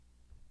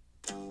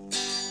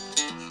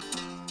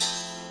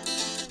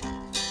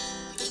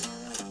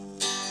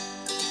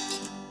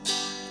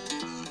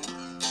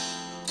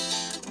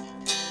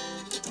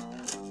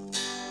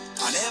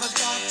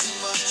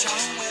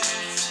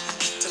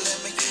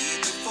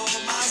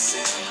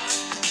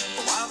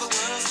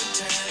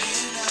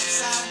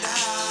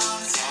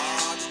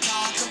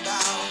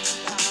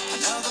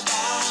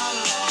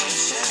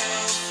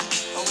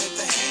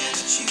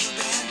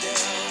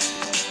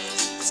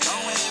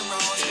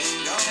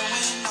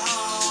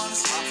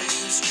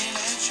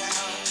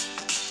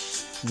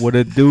What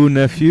it do,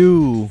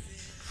 nephew?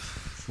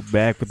 We're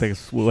back with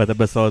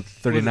episode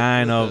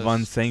 39 of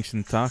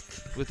Unsanctioned Talk.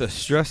 With a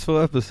stressful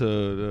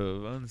episode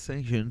of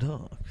Unsanctioned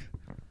Talk.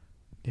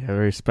 Yeah,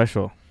 very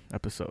special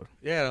episode.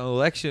 Yeah, an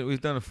election. We've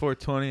done a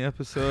 420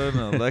 episode,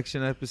 an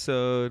election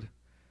episode.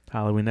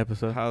 Halloween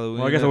episode. Halloween.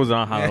 Well, I guess it was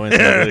on Halloween.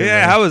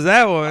 Yeah, how was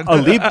that one? A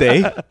leap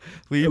day.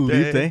 Leap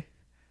day.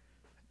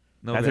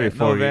 No, No, That's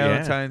no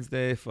Valentine's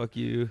Day. Fuck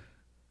you.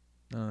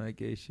 No, that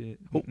gay shit.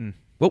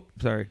 Oh,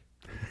 sorry.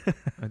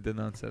 I did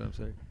not say. I'm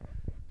sorry.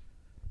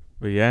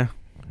 But yeah,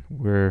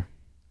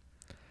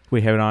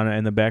 we have it on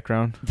in the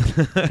background.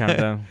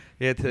 Countdown.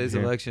 Yeah, today's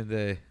election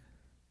day.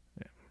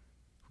 Yeah.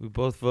 We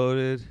both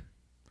voted.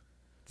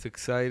 It's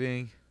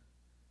exciting.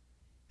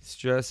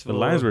 Stressful. The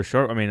lines were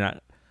short. I mean,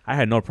 I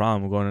had no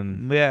problem going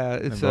in. Yeah,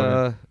 it's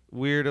a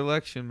weird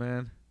election,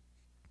 man.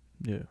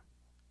 Yeah.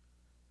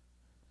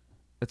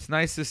 It's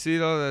nice to see,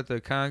 though, that the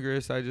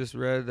Congress, I just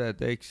read that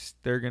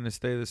they're going to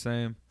stay the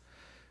same.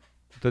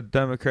 The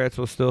Democrats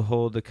will still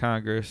hold the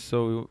Congress.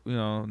 So,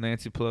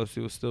 Nancy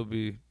Pelosi will still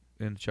be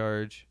in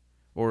charge.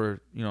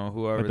 Or,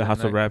 whoever. Like the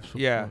House of Reps.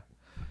 Yeah.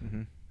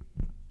 Mm-hmm.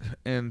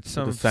 And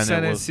some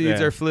Senate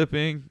seats are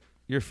flipping.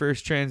 Your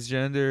first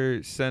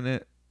transgender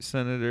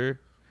senator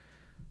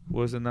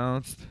was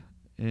announced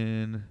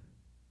in,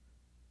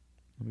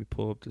 let me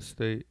pull up the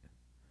state.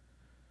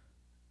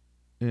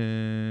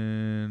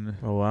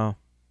 Oh, wow.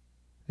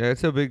 Yeah,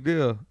 it's a big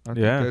deal. I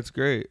think that's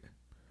great.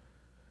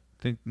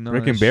 I think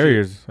breaking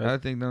barriers. I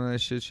think none of that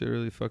shit should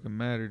really fucking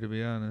matter, to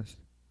be honest.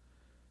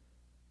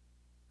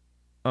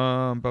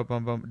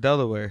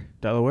 Delaware.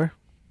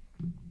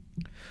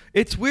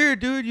 It's weird,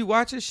 dude. You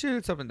watch this shit,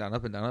 it's up and down,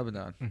 up and down, up and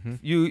down. Mm-hmm.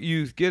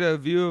 You get a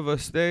view of a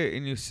state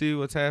and you see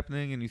what's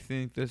happening and you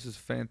think this is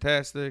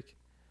fantastic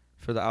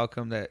for the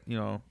outcome that,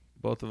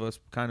 both of us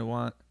kind of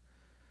want.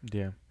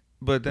 Yeah.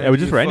 But then it was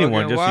just for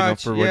anyone, just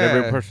watch, for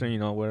whatever person,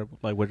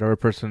 whatever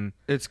person.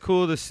 It's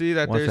cool to see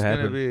that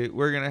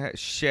we're gonna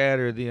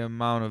shatter the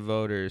amount of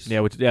voters.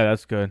 Yeah,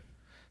 that's good.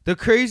 The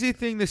crazy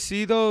thing to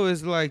see though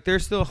is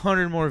there's still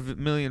 100 more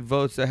million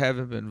votes that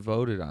haven't been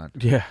voted on.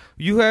 Yeah,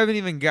 you haven't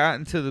even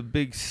gotten to the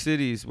big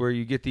cities where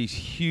you get these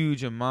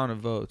huge amount of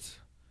votes.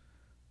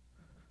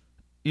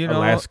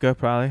 Alaska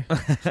probably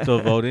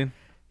still voting.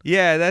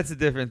 Yeah, that's a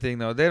different thing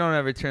though. They don't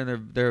ever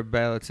turn their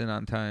ballots in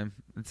on time.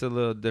 It's a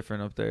little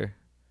different up there.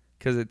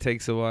 Because it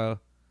takes a while.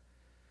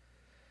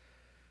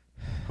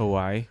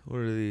 Hawaii. What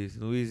are these?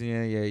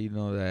 Louisiana? Yeah, you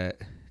know that.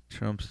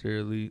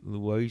 Trumpster,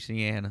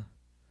 Louisiana.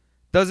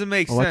 Doesn't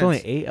make sense. That's only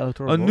 8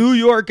 electoral votes? New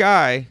York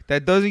guy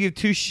that doesn't give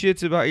two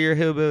shits about your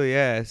hillbilly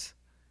ass.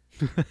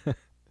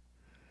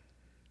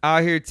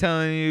 Out here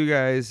telling you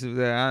guys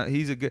that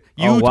he's a good...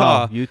 Utah. Oh,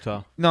 wow.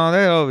 Utah. No,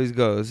 that always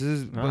goes. This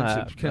is a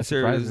bunch of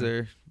conservatives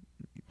there.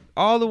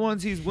 All the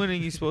ones he's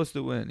winning, he's supposed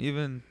to win.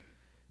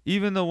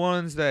 Even the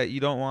ones that you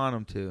don't want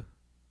him to.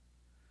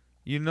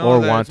 Or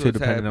want to,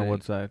 depending on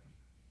what side.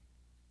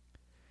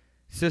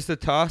 It's just a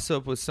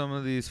toss-up with some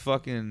of these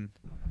fucking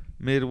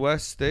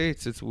Midwest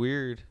states. It's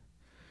weird.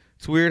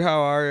 It's weird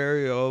how our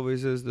area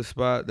always is the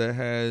spot that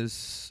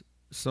has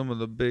some of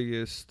the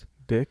biggest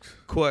dicks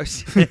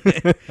questions.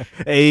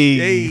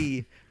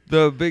 hey,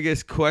 the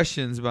biggest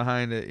questions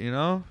behind it.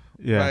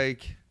 Yeah,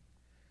 like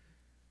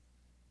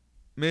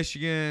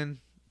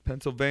Michigan,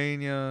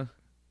 Pennsylvania.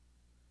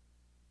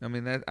 I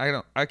mean that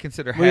I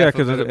consider half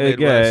of it a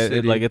Midwest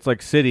city. It's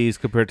like cities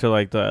compared to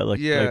like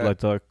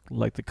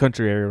the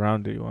country area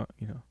around it.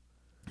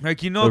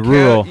 The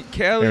rural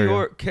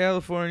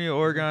California,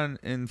 Oregon,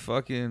 and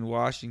fucking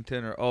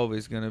Washington are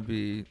always gonna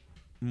be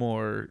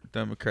more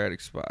Democratic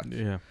spots.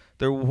 Yeah,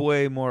 they're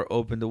way more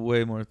open to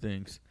way more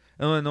things.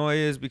 Illinois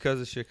is because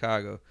of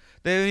Chicago.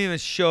 They haven't even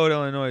showed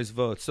Illinois'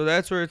 votes, so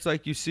that's where it's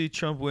like you see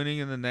Trump winning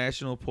in the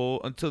national poll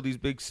until these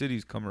big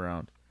cities come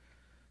around.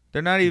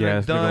 They're not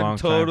even done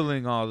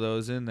totaling all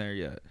those in there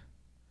yet.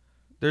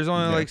 There's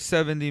only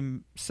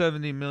 70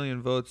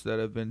 million votes that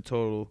have been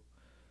total.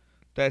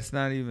 That's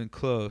not even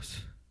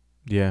close.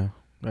 Yeah.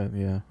 That's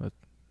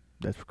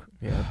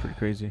pretty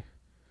crazy.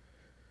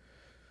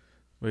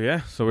 But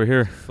yeah, so we're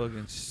here.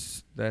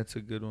 That's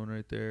a good one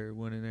right there.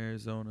 Winning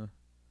Arizona.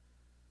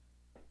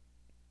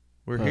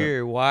 We're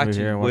here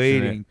watching,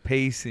 waiting,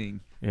 pacing.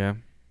 Yeah.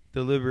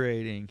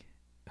 Deliberating.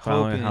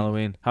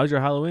 Halloween. How's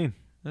your Halloween?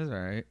 That's all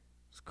right.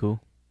 It's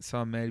cool.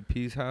 Saw Matty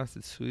P's house.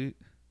 It's sweet.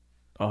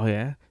 Oh,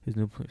 yeah? His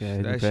new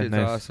that shit's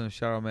nice. Awesome.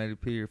 Shout out Matty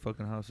P. Your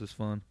fucking house was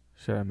fun.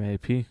 Shout out Matty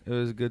P. It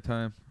was a good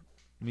time.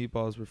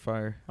 Meatballs were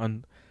fire.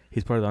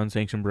 He's part of the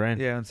Unsanctioned brand.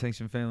 Yeah,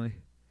 Unsanctioned family.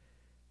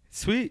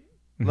 Sweet.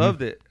 Mm-hmm.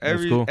 Loved it.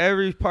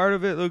 Every part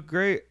of it looked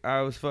great.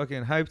 I was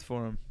fucking hyped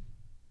for him.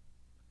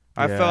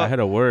 I had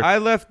to work. I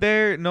left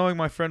there knowing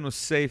my friend was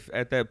safe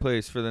at that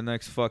place for the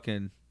next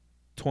fucking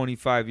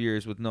 25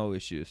 years with no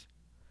issues.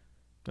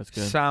 That's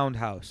good. Sound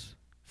house.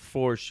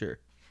 For sure.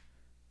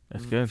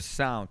 That's good.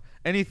 Sound.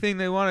 Anything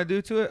they want to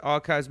do to it, all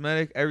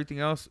cosmetic. Everything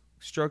else,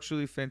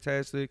 structurally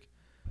fantastic.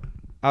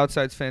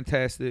 Outside's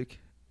fantastic.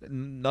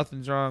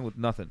 Nothing's wrong with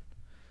nothing.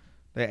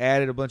 They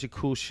added a bunch of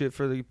cool shit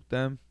for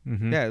them.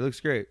 Mm-hmm. Yeah, it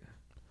looks great.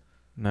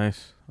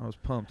 Nice. I was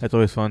pumped. That's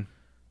always fun.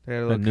 They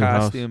had a That little new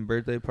house. costume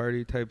birthday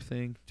party type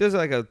thing. Just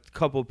like a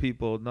couple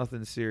people,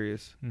 nothing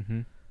serious.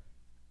 Mm-hmm.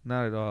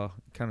 Not at all.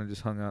 Kind of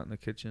just hung out in the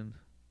kitchen.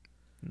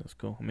 That's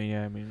cool. I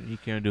mean, you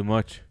can't do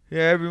much.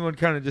 Yeah, everyone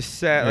kind of just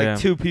sat Yeah.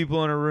 like two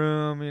people in a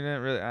room. You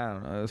didn't really. I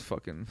don't know. It was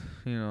fucking.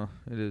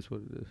 It is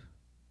what it is.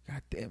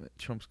 God damn it,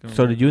 Trump's going.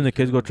 So did you and the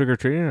kids go trick or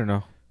treating or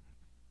no?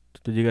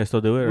 Did you guys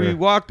still do it? We Or?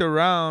 walked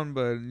around,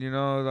 but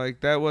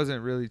like that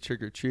wasn't really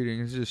trick or treating.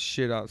 It's just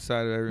shit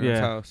outside of everyone's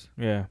Yeah. house.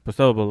 Yeah, but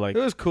still, like It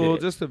was cool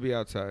yeah. just to be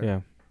outside.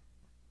 Yeah.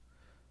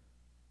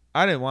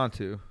 I didn't want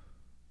to,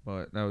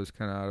 but that was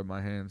kind of out of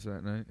my hands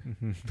that night.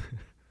 Mm-hmm.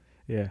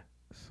 Yeah.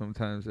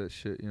 Sometimes that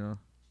shit, No,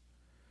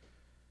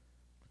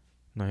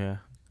 yeah.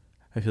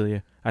 I feel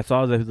you. I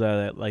saw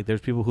that like there's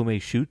people who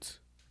make shoots.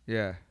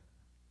 Yeah.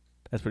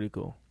 That's pretty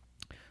cool.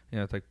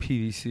 Yeah, it's like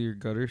PVC or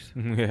gutters.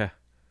 Yeah.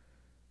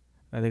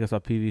 I think I saw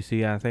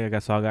PVC. I think I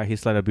saw a guy. He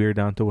slid a beer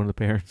down to one of the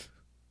parents.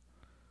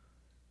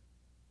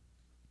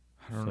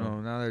 I don't So-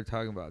 know. Now they're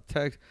talking about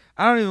text.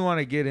 I don't even want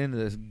to get into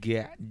this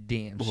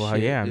goddamn Well,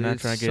 shit. yeah, I'm not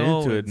It's trying to get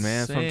so into it,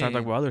 man. So I'm trying to talk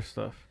insane. about other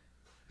stuff.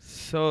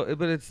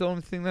 But it's the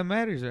only thing that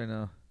matters right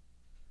now.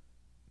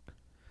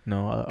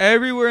 No.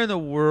 Everywhere in the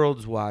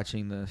world's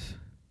watching this.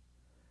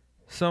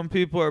 Some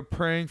people are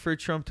praying for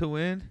Trump to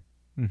win.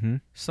 Mm-hmm.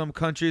 Some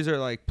countries are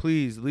like,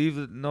 please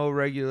leave no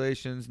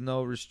regulations,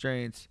 no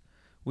restraints.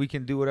 We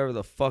can do whatever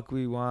the fuck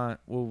we want.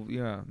 Well,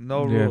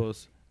 no Yeah.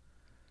 rules.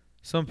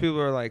 Some people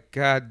are like,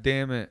 God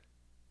damn it.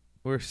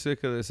 We're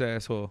sick of this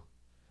asshole.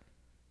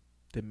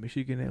 The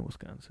Michigan and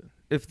Wisconsin.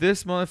 If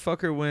this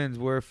motherfucker wins,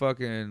 we're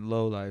fucking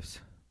lowlifes.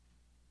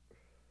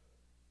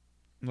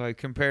 Like,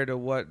 compared to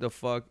what the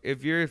fuck.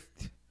 If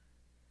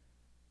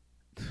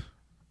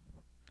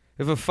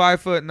a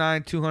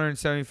 5'9",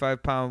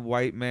 275-pound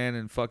white man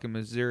in fucking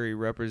Missouri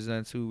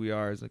represents who we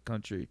are as a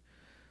country,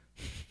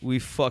 we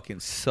fucking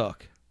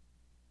suck.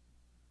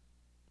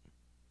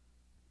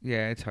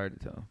 Yeah, it's hard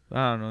to tell.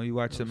 I don't know. You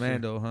watched the We'll see.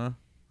 Mando, huh?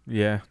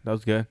 Yeah, that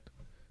was good.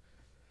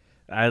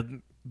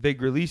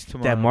 Big release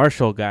tomorrow. That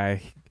Marshall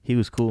guy, he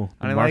was cool.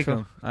 I didn't like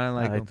him. I didn't I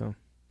like liked him. him.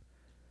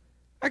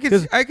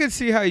 I could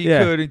see how you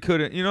Yeah. could and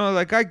couldn't.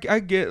 Like I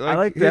get like I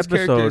like the his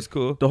character episode. is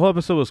cool. The whole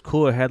episode was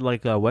cool. It had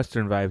like a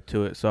Western vibe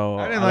to it, so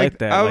I I, didn't like like-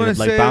 that. I Like, wanna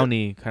like say-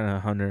 bounty kind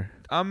of hunter.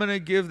 I'm gonna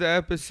give the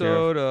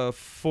episode a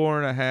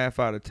 4.5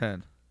 out of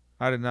 10.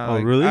 I did not. Oh,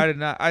 like, really? I did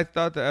not. I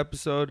thought the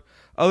episode,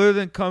 other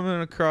than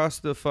coming across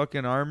the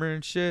fucking armor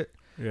and shit,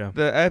 Yeah.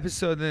 the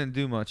episode didn't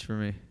do much for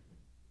me.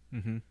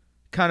 Mm-hmm.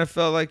 Kind of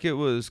felt like it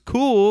was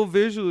cool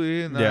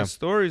visually and the Yeah.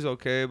 story's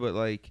okay, but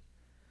like,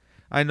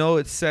 I know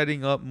it's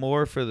setting up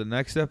more for the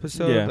next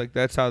episode. Yeah. Like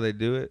that's how they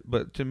do it.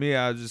 But to me,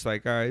 I was just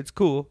like, all right, it's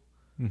cool.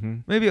 Mm-hmm.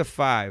 Maybe a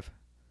 5.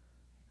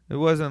 It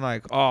wasn't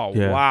like, oh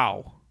Yeah.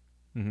 wow.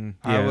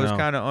 Mm-hmm. I was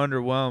kind of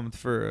underwhelmed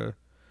for a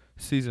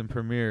season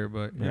premiere,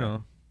 but you Yeah.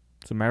 know,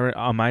 So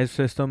on my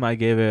system, I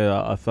gave it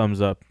a thumbs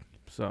up.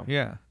 So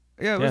yeah,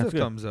 it was Yeah, a it's good.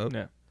 thumbs up.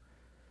 yeah, it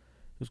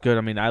was good.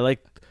 I mean, I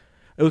liked.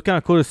 It was kind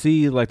of cool to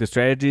see like the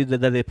strategy that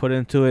they put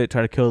into it.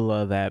 Try to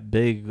kill that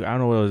big. I don't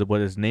know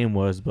what his name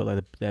was, but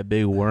like that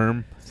big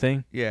worm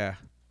thing. Yeah,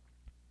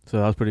 So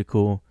that was pretty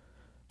cool.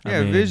 I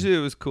yeah. mean, Visually, it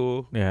was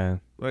cool. Yeah,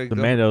 Like the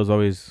Mando's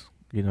always,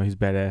 he's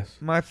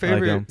badass. my him.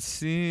 favorite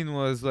scene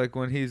was like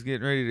when he's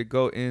getting ready to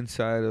go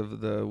inside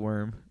of the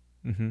worm.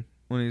 Mm-hmm.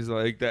 When he's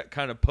like that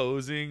kind of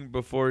posing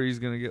before he's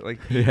gonna get like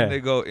Yeah. they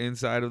go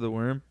inside of the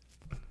worm.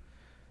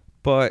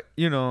 But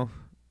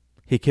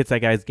He hits that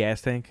guy's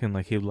gas tank and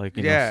like he like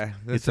yeah,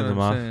 that's what sends I'm him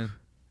off. saying.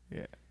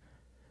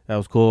 that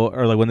was cool.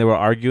 Or like when they were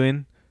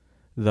arguing,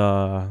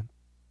 the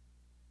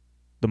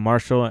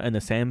marshal and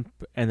the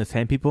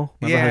sand people.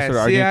 Remember how they Yeah, started see,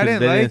 arguing I 'cause didn't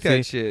they like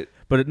that see- shit.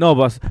 But no,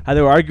 boss, how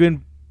they were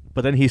arguing,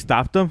 but then he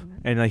stopped them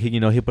and like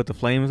he put the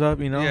flames up,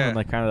 Yeah. and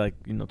like kind of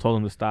like told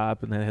them to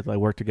stop, and then they had to like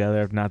work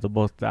together if not to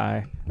both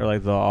die or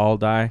like they'll all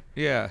die.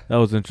 Yeah, That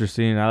was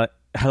interesting. I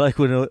like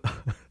when it,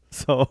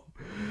 so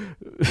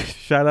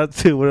shout out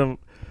to when.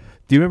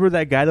 Do you remember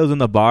that guy that was in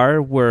the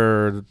bar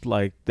where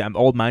like that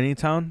old mining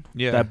town?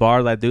 yeah. That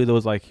bar, that dude that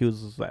was like he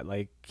was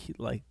like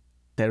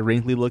that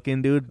wrinkly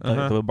looking dude, like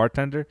Uh-huh. the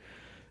bartender.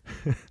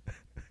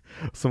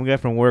 Some guy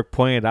from work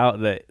pointed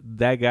out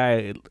that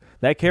guy,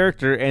 that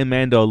character and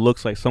Mando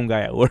looks like some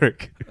guy at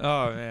work.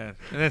 Oh man,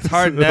 and it's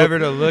hard never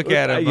to look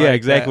at him. Yeah, like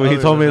exactly. that He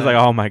other told me, than he's like,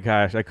 that. "Oh my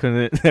gosh, I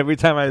couldn't." Every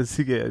time I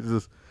see it,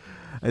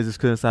 I just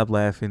couldn't stop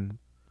laughing.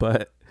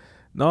 But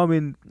no, I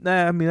mean,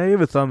 I gave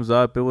it a thumbs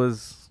up. It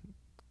was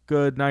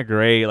good, not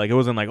great. Like it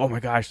wasn't like, oh my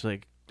gosh,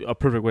 like a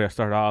perfect way to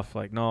start off.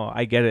 Like no,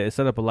 I get it. It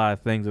set up a lot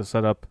of things. It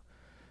set up.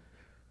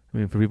 I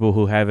mean, for people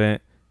who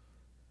haven't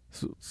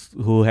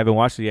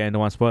watched it yet and don't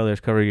want spoilers,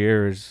 cover your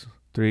ears.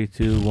 3,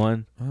 2,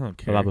 1. I don't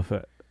The care. Boba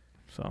Fett.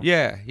 So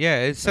Yeah,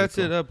 it sets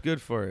cool. it up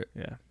good for it.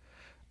 yeah.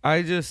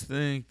 I just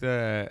think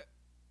that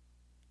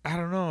I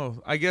don't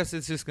know. I guess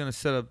it's just gonna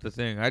set up the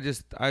thing. I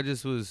just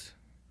was.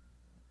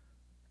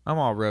 I'm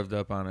all revved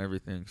up on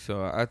everything,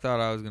 so I thought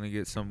I was gonna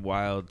get some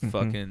wild Mhm.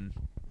 fucking.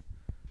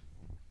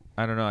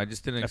 I don't know. I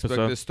just didn't expect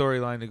Episode. the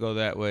storyline to go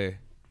that way.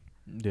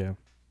 Yeah.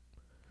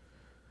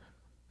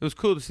 It was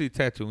cool to see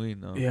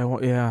Tatooine though. Yeah,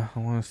 I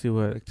want to see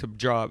what. Like, to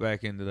draw it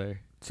back into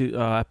there.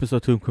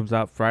 Episode 2 comes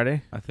out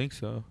Friday. I think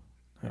so.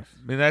 Nice.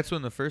 I mean, that's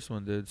when the first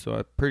one did, so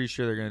I'm pretty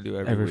sure they're gonna do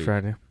every week.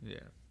 Friday. Yeah.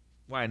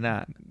 Why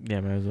not?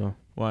 Yeah, might as well.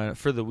 Why not?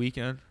 For the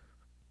weekend?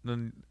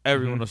 Then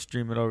everyone Mhm. will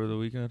stream it over the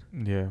weekend.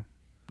 Yeah.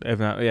 If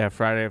not,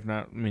 Friday. If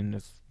not, I mean,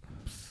 it's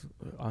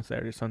on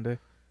Saturday, Sunday.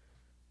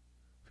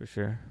 For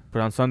sure.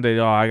 But on Sunday,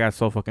 I got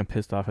so fucking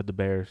pissed off at the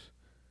Bears.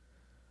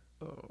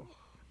 Oh.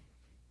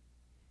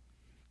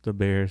 The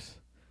Bears.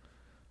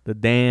 The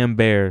damn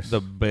Bears.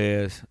 The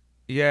Bears.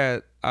 Yeah,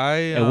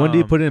 and when do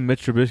you put in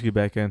Mitch Trubisky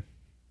back in?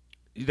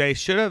 They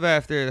should have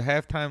after the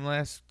halftime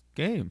last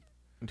game.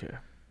 Yeah.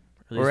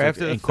 Or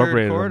after the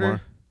third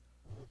quarter.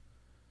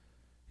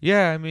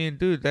 Yeah, I mean,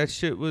 dude, that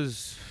shit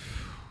was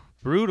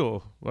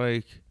brutal.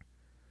 Like,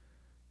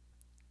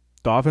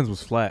 the offense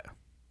was flat.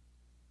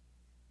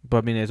 But,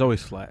 I mean, it's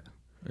always flat.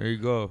 there you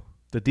go.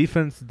 The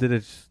defense did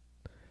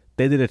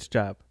its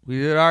job. We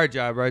did our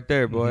job right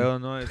there, boy. Mhm.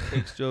 Illinois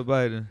takes Joe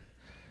Biden.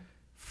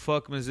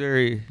 Fuck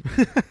Missouri.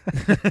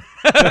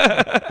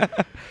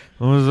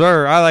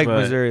 Missouri. I like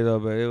But- Missouri, though,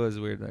 but it was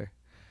weird there.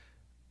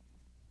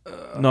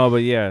 No, but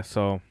yeah,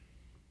 so.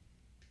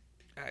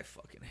 I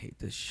fucking hate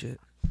this shit.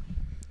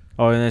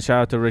 Oh, and then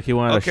shout out to Rick. He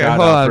wanted a Okay, shout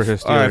hold out on. for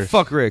his Steelers. All right,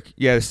 fuck Rick.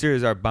 Yeah, the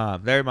Steelers are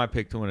bomb. They're my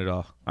pick to win it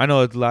all. I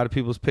know it's a lot of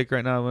people's pick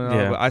right now,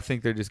 Yeah. but I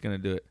think they're just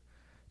going to do it.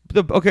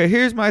 Okay,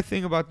 here's my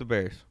thing about the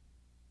Bears.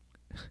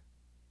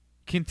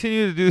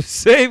 Continue to do the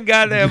same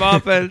goddamn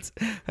offense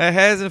that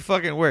hasn't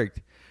fucking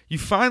worked. You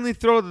finally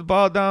throw the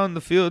ball down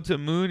the field to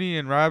Mooney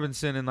and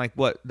Robinson in, like,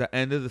 what, the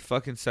end of the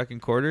fucking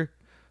second quarter?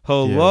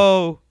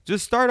 Hello?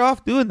 Just start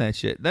off doing that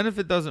shit. Then if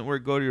it doesn't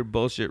work, go to your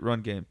bullshit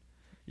run game.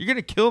 You're going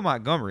to kill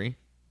Montgomery.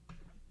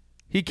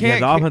 He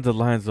can't. The offensive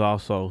line's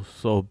also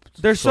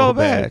They're so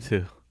bad.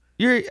 too.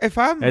 If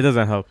I'm It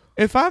doesn't help.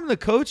 If I'm the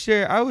coach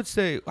there, I would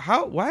say,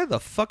 why the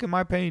fuck am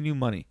I paying you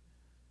money?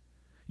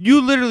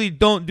 You literally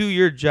don't do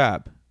your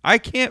job. I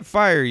can't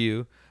fire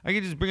you. I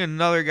can just bring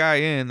another guy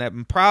in that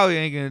probably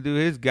ain't going to do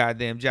his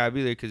goddamn job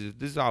either because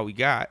this is all we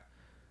got.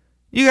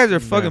 You guys are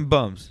fucking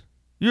bums.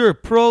 You're a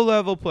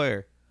pro-level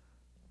player.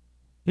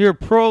 You're a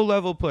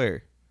pro-level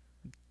player.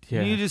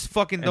 Yeah. You just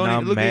fucking And don't now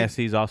even look at.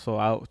 Massey's also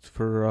out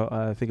for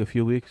I think a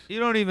few weeks. You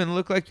don't even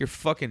look like you're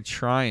fucking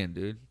trying,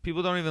 dude.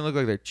 People don't even look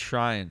like they're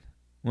trying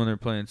when they're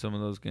playing some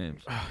of those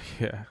games.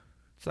 Yeah.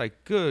 It's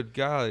like, good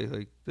golly,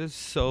 like, this is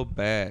so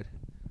bad.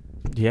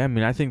 Yeah, I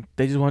mean, I think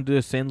they just want to do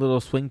the same little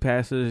swing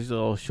passes,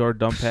 little short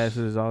dump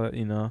passes, all that,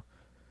 you know.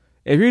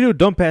 If you're going to do a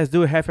dump pass,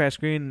 do a half-ass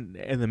screen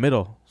in the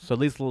middle. So at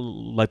least,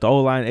 like, the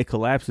O-line, it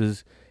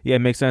collapses. Yeah, it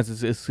makes sense.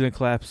 It's going to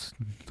collapse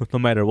no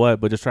matter what,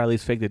 but just try to at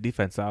least fake the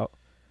defense out.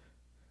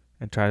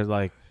 And try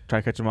to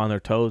catch them on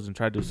their toes and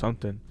try to do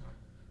something.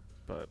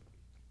 But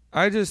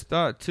I just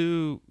thought,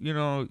 too,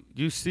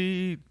 you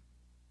see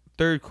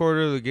third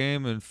quarter of the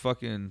game and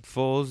fucking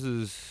Foles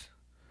is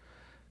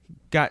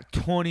got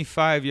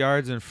 25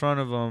 yards in front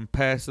of him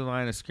past the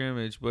line of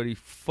scrimmage, but he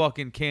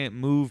fucking can't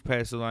move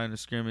past the line of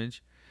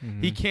scrimmage.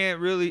 He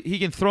can't really – he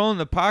can throw in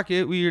the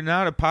pocket. We are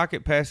not a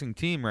pocket passing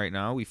team right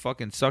now. We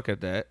fucking suck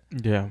at that.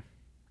 yeah.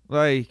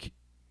 Like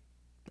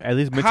 – At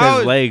least Mitch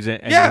has legs.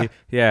 And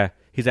Yeah.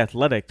 He's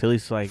athletic. At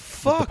least,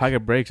 if the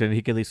pocket breaks and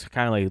he can at least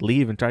kind of,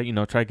 leave and try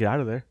to get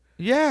out of there.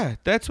 Yeah,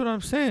 that's what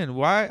I'm saying.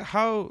 Why?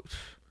 How?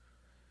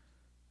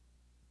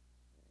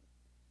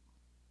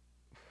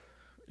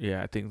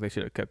 Yeah, I think they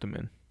should have kept him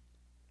in.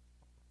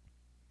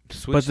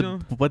 Switch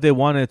him? But they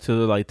wanted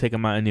to, take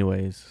him out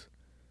anyways.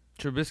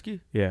 Trubisky?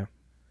 Yeah.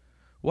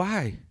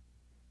 Why?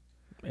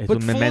 It's But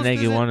what Foles Matt Nagy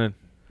doesn't- wanted.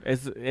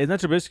 It's not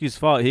Trubisky's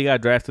fault. He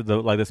got drafted,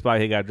 the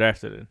spot he got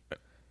drafted in.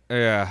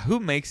 Yeah, who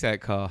makes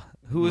that call?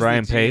 Who was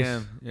Ryan the Pace.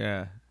 GM?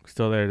 Yeah.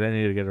 Still there. They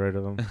need to get rid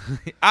of him.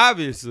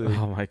 Obviously.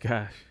 Oh, my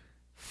gosh.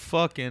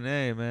 Fucking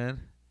A,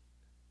 man.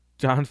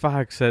 John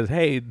Fox says,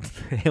 hey,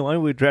 why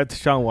don't we draft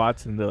Deshaun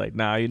Watson? They're like,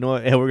 nah, you know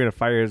what? Hey, we're going to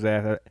fire his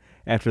ass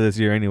after this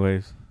year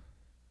anyways.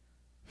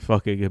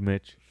 Fuck it, give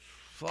Mitch.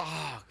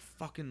 Fuck.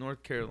 Fucking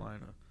North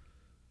Carolina.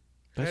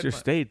 That's your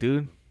state,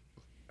 dude.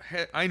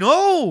 I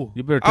know.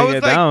 You better take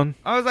it down.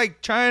 I was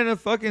trying to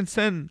fucking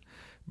send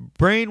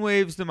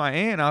brainwaves to my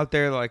aunt out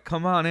there. Like,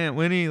 come on, Aunt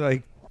Winnie.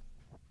 Like,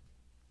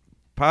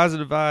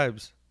 positive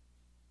vibes.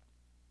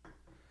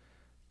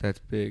 That's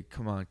big.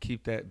 Come on,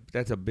 keep that.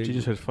 That's a big. She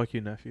just said, fuck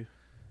you, nephew.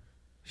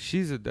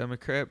 She's a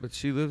Democrat, but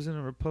she lives in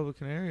a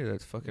Republican area.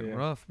 That's fucking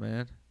rough,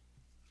 man.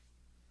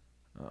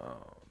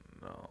 Oh,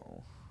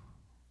 no.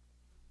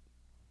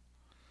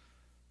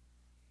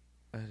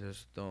 I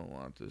just don't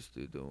want this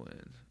dude to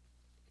win.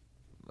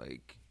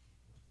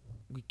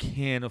 We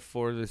can't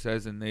afford this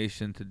as a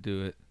nation to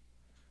do it.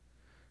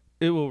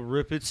 It will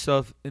rip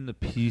itself into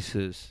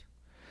pieces.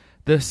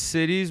 The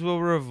cities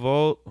will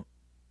revolt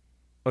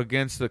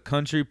against the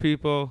country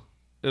people.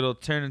 It'll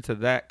turn into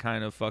that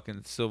kind of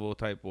fucking civil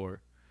type war.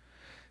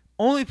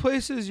 Only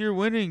places you're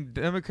winning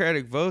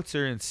Democratic votes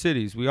are in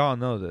cities. We all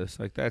know this.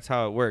 That's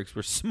how it works.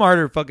 We're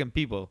smarter fucking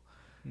people.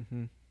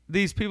 Mm-hmm.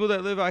 These people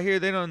that live out here,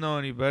 they don't know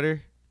any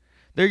better.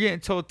 They're getting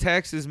told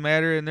taxes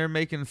matter, and they're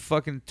making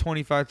fucking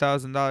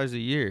 $25,000 a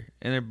year,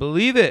 and they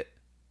believe it.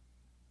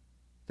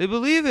 They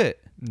believe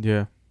it.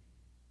 Yeah.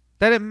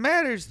 That it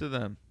matters to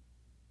them.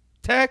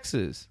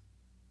 Taxes.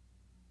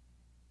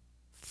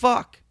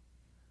 Fuck.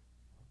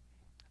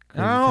 I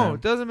Crazy don't know. time.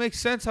 It doesn't make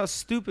sense how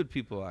stupid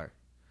people are.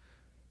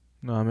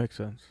 No, it makes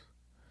sense.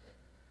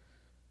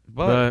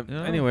 But, But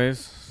anyways,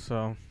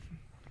 so.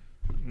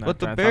 not But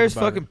the trying to talk Bears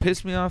about fucking it.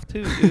 piss me off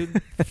too,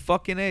 dude.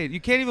 Fucking A. You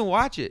can't even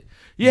watch it.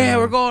 Yeah, No.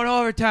 we're going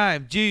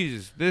overtime.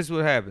 Jesus, this is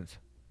what happens.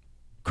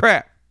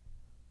 Crap.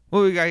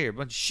 What we got here?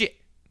 Bunch of shit.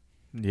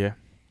 Yeah.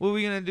 What are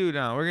we going to do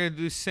now? We're going to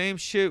do the same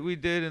shit we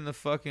did in the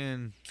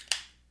fucking...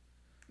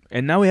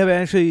 And now we have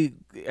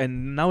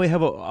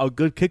a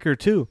good kicker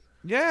too.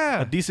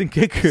 Yeah. A decent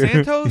kicker.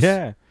 Santos?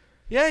 Yeah.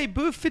 Yeah, he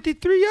moved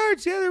 53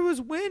 yards. Yeah, there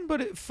was wind,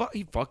 but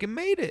he fucking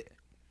made it.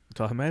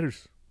 That's all that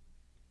matters.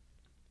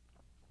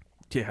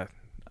 Yeah.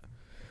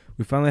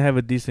 We finally have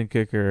a decent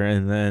kicker,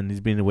 and then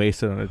he's being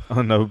wasted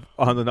on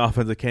an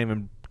offense that can't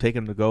even take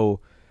him to go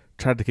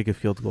try to kick a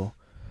field goal.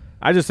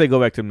 I just say go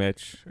back to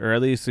Mitch, or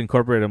at least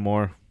incorporate him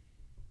more.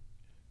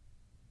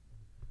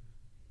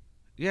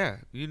 Yeah,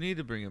 you need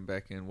to bring him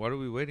back in. What are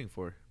we waiting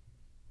for?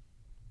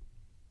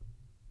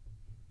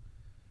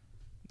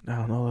 I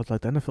don't know.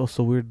 Like the NFL is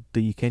so weird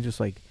that you can't just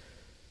like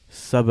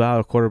sub out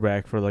a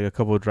quarterback for like a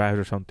couple of drives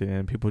or something,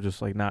 and people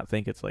just like not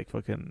think it's like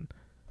fucking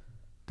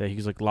that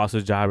he's like lost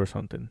his job or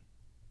something.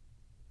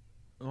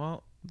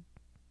 Well,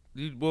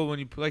 when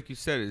you like you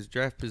said, his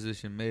draft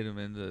position made him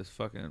into this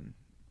fucking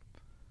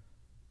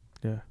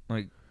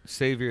like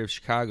savior of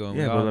Chicago. And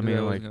Yeah, we but all I knew mean,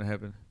 that like- wasn't gonna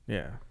happen.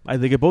 Yeah,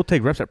 they could both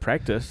take reps at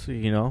practice,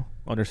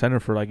 under center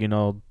for like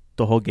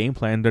the whole game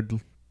plan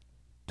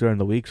during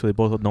the week, so they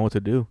both know what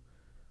to do.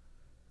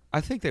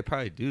 I think they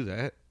probably do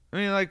that. I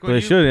mean, like But when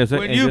they should.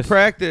 when you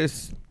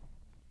practice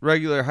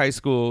regular high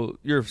school,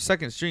 your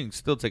second string's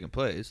still taking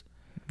plays.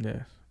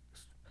 Yeah,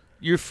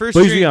 Your first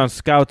but usually string, on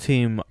scout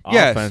team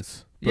Yes.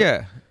 offense.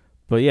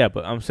 But, yeah,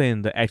 but I'm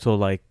saying the actual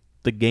like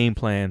the game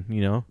plan.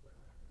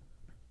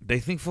 they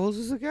think Foles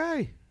is the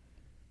guy.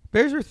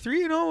 Bears are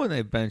 3-0 when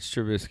they benched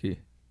Trubisky.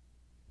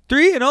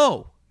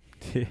 3-0.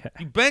 Yeah.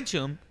 You bench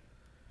him.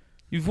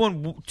 You've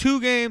won 2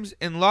 games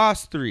and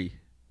lost 3.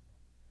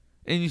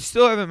 And you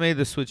still haven't made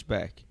the switch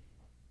back.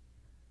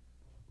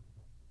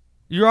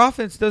 Your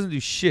offense doesn't do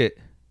shit.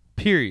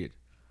 Period.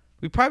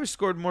 We probably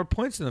scored more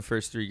points in the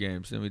first 3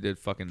 games than we did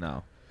fucking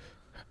now.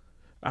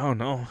 I don't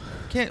know.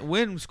 Can't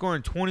win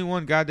scoring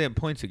 21 goddamn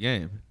points a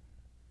game.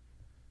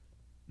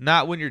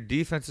 Not when your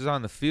defense is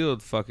on the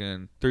field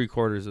fucking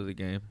 3/4 of the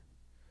game.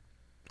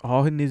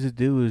 All he needs to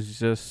do is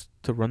just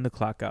to run the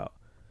clock out.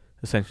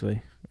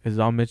 Essentially, is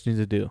all Mitch needs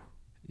to do,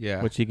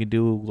 Yeah. which he can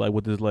do like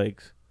with his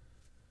legs.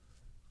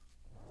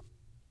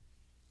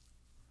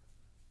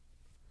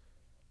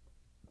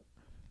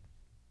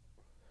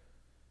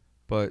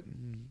 But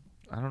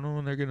I don't know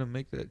when they're going to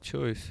make that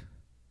choice.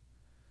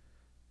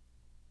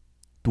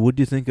 What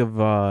do you think of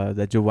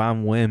that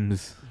Jawan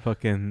Wims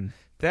fucking?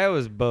 That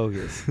was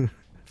bogus.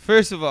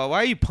 First of all, why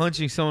are you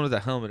punching someone with a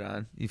helmet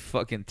on? You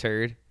fucking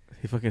turd.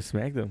 He fucking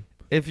smacked him.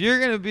 If you're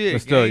gonna be a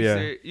But still, yeah.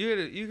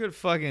 gangster, you could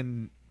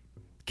fucking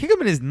kick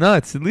him in his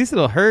nuts. At least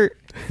it'll hurt.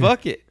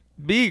 Fuck it.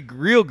 Be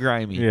real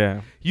grimy.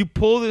 Yeah. You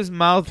pull his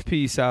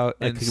mouthpiece out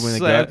Like and kick him in the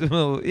slap gut?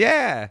 him.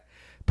 Yeah.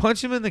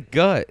 Punch him in the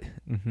gut.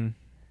 Mm-hmm.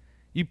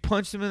 You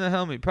punched him in the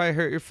helmet. You probably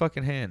hurt your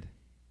fucking hand.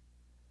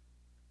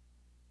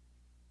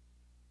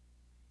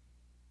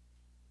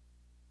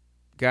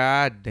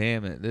 God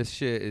damn it. This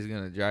shit is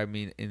going to drive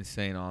me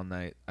insane all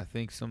night. I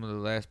think some of the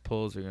last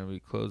polls are going to be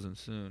closing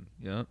soon.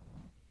 Yep.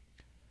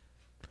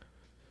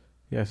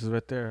 Yes, it's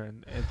right there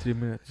in 3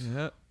 minutes.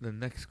 Yep. The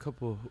next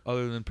couple,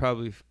 other than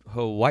probably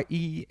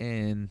Hawaii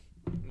and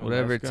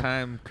whatever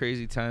Alaska.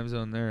 crazy time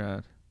zone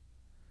they're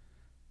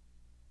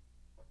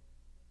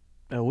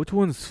on. Which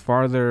one's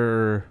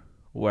farther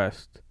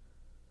west?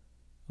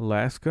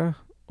 Alaska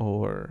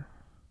or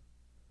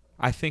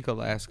I think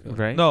Alaska.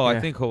 Right? No, I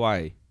Yeah. think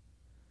Hawaii.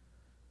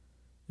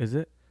 is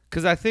it?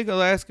 Because I think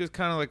Alaska's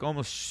kind of like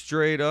almost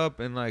straight up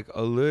and like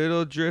a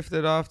little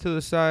drifted off to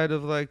the side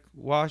of like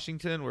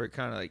Washington where it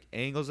kind of like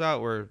angles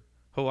out, where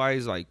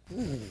Hawaii's like,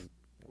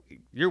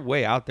 you're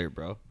way out there,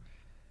 bro.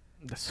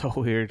 That's so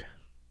weird.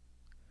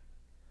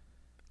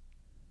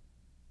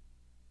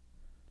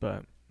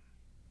 But,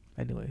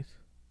 anyways,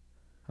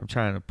 I'm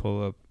trying to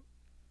pull up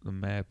the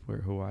map where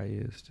Hawaii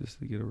is just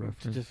to get a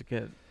reference. just to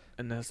get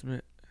an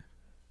estimate.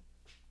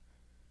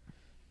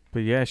 But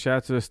yeah, shout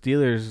out to the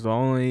Steelers. The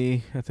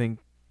only, I think,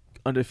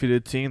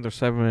 undefeated team. They're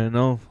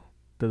 7-0.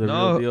 They're the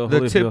real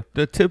deal.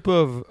 the tip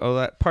of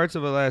parts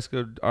of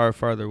Alaska are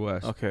farther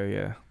west. Okay,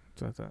 yeah.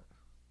 That's what I thought.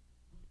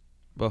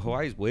 But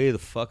Hawaii's way the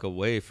fuck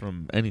away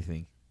from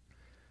anything.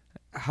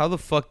 How the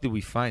fuck did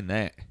we find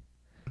that?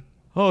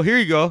 Oh, here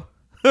you go.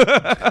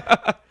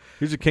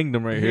 Here's a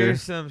kingdom right here.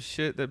 Here's some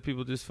shit that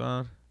people just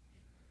found.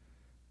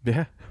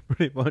 Yeah,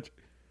 pretty much.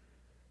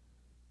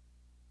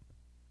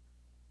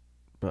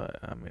 But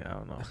I mean, I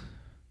don't know.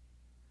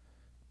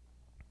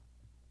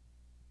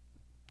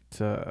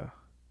 It's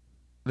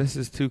This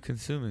is too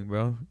consuming,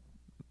 bro.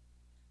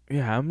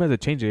 Yeah, I'm gonna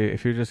change it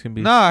if you're just gonna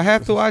be. No, I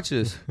have to watch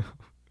this.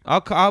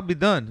 I'll be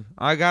done.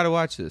 I gotta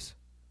watch this.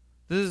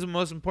 This is the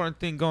most important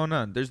thing going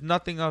on. There's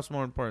nothing else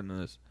more important than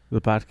this.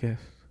 The podcast.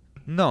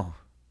 No,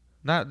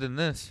 not than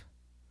this.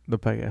 The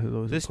podcast is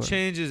always This important.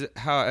 changes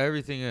how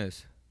everything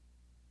is.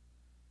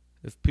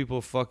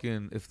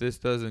 If this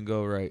doesn't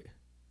go right,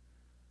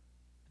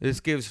 this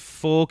gives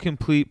full,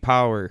 complete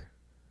power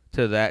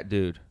to that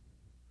dude.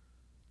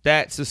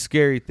 That's a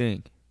scary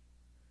thing.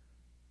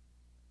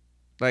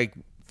 Like,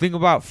 think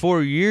about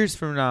 4 years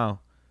from now.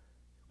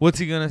 What's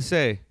he gonna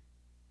say?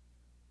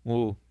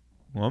 Well,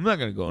 I'm not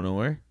gonna go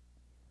nowhere.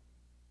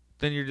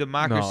 Then your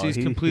democracy's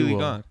he completely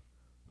will. gone.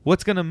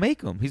 What's gonna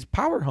make him? He's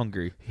power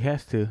hungry. He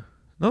has to.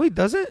 No, he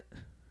doesn't.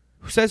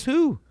 Who says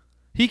who?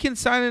 He can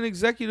sign an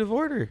executive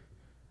order.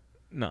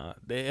 No,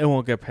 it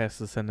won't get past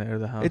the Senate or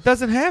the House. It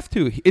doesn't have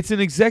to. It's an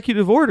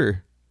executive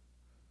order.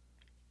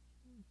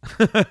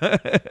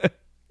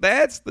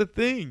 That's the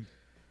thing.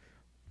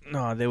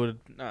 No, they would.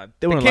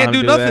 They wouldn't can't allow him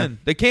do to nothing.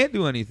 that. They can't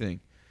do anything.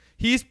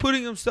 He's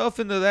putting himself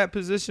into that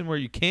position where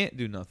you can't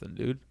do nothing,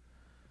 dude.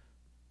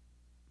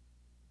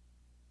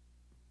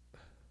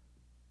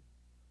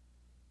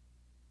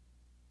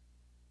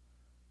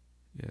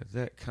 Yeah,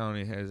 that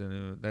county has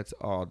that's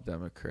all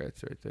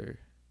Democrats right there.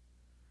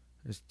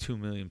 There's 2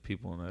 million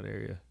people in that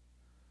area.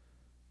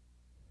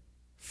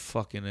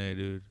 Fucking A,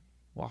 dude.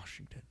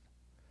 Washington.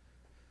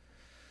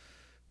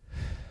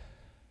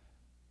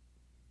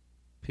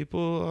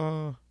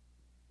 People,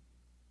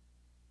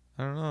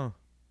 I don't know.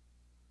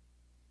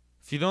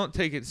 If you don't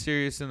take it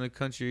serious in the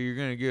country, you're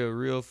going to get a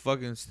real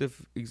fucking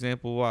stiff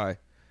example why.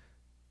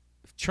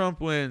 If Trump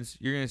wins,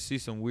 you're going to see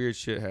some weird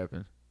shit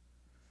happen.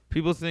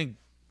 People think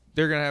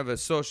they're going to have a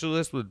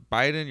socialist with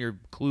Biden. You're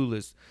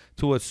clueless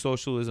to what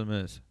socialism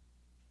is.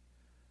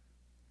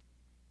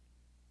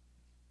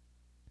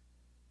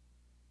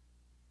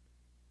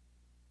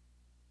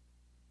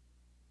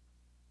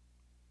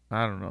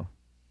 I don't know.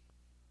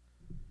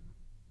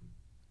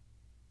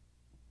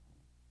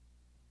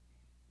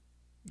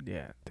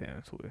 Yeah, damn,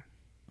 it's weird.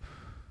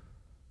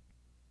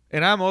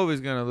 And I'm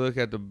always going to look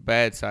at the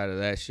bad side of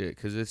that shit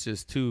because it's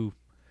just too...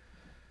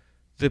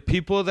 The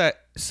people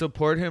that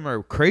support him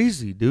are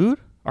crazy, dude.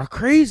 Are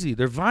crazy.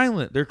 They're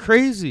violent. They're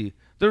crazy.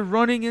 They're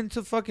running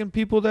into fucking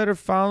people that are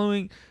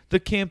following the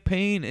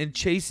campaign and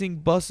chasing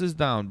buses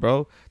down,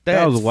 bro.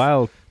 That was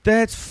wild.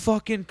 That's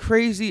fucking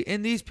crazy.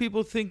 And these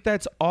people think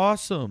that's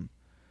awesome.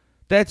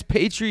 That's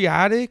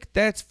patriotic.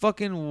 That's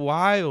fucking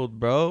wild,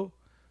 bro.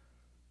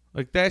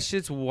 Like, that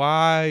shit's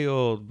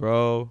wild,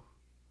 bro.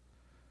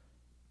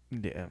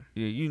 Yeah.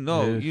 Yeah, you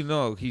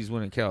know he's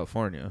winning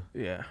California.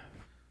 Yeah.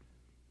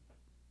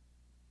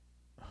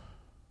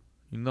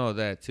 You know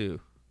that,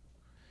 too.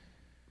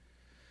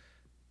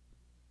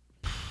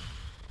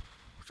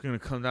 It's going to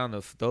come down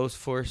to those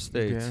 4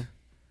 states. Yeah.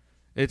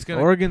 It's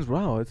gonna. Oregon's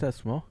wow, it's that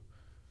small.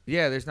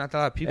 Yeah, there's not a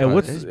lot of people. And out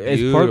what's there. It's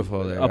it's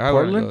beautiful there. I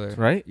wanna go Portland, there.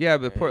 right? Yeah,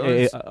 but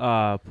Portland.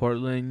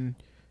 Portland,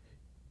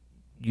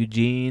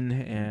 Eugene,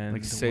 and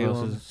Like what else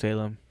Salem. is it?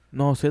 Salem.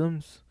 No,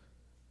 Salem's.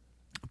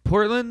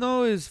 Portland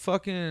though is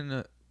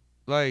fucking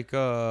like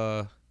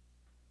probably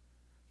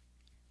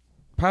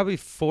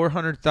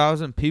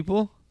 400,000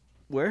 people.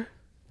 Where?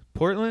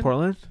 Portland.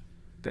 Portland.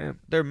 Damn.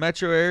 Their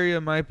metro area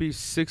might be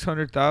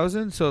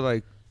 600,000, so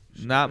like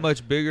not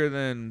much bigger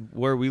than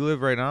where we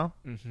live right now,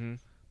 Mm-hmm.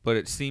 but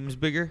it seems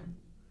bigger.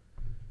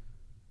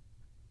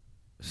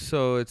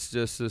 So it's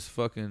just this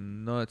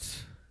fucking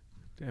nuts.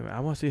 Damn, I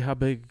want to see how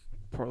big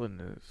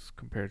Portland is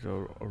compared to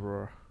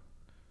Aurora.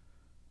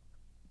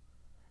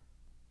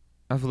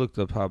 I've looked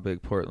up how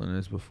big Portland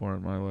is before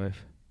in my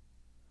life.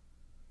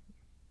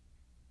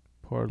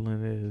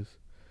 Portland is.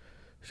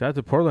 Shout out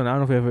to Portland. I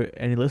don't know if we have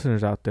any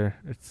listeners out there.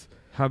 It's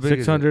How big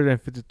is it?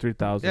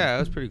 653,000. Yeah, that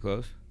was pretty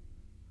close.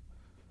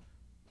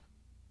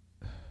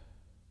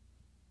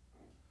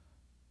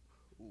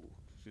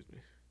 Excuse me.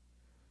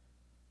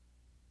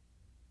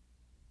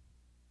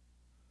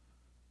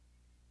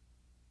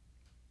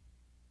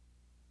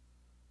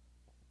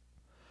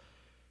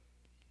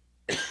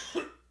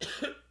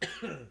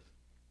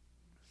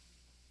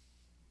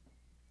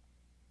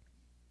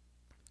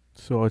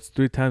 So it's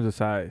 3 times the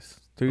size.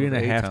 Three Of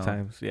and a half A-town.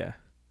 times. Yeah.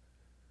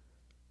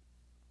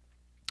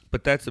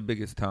 But that's the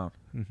biggest town.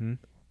 Mm-hmm.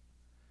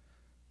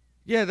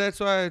 Yeah, that's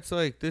why it's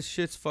like this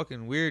shit's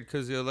fucking weird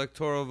because the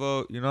electoral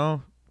vote, you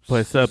know.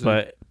 But it's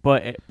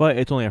but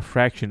it's only a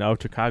fraction of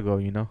Chicago,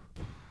 you know.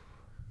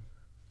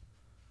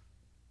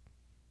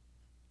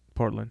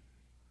 Portland.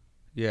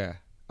 Yeah.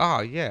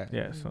 Oh yeah.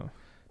 Yeah. So.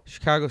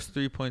 Chicago's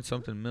 3 point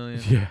something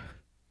million. Yeah.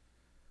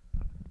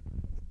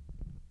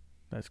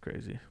 That's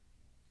crazy.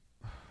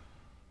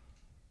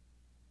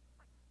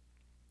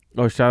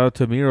 Oh, shout out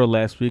to Miro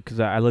last week because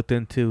I looked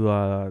into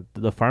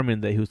the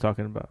farming that he was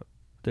talking about.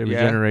 The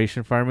Yeah?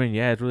 regeneration farming.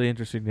 Yeah, it's really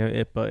interesting.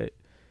 But it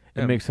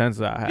Yeah. makes sense.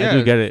 I Yeah,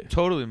 do get it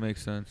Totally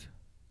makes sense.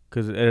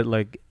 because it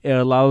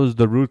allows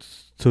the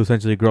roots to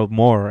essentially grow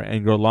more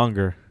and grow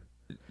longer.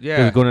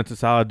 Yeah. It's going into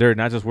solid dirt,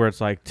 not just where it's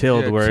like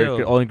tilled, Yeah, where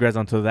tilled. it only grazes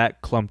onto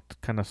that clumped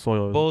kind of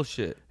soil.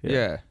 Bullshit.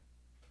 Yeah.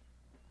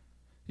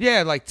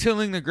 Yeah, like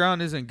tilling the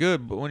ground isn't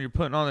good, but when you're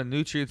putting all the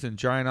nutrients and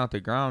drying out the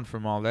ground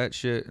from all that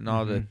shit and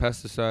all the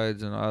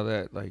pesticides and all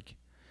that, like,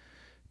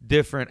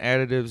 different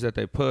additives that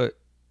they put,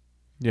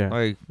 Yeah,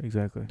 like,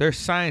 exactly. they're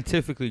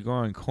scientifically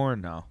growing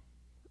corn now.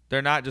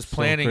 They're not just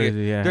planting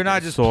crazy, it. yeah. They're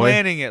not just Soy.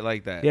 planting it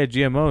like that. Yeah,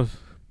 GMOs.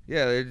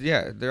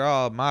 They're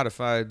all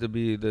modified to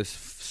be this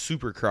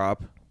super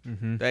crop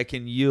Mm-hmm. that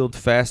can yield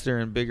faster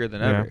and bigger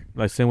than ever.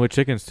 Like same with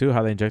chickens too.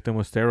 How they inject them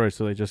with steroids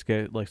so they just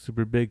get like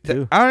super big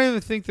too. I don't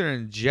even think they're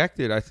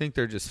injected. I think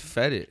they're just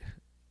fed it.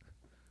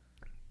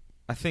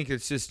 I think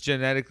it's just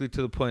genetically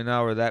to the point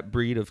now where that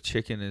breed of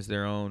chicken is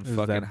their own Is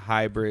fucking that-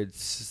 hybrid,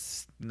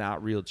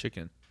 not real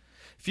chicken.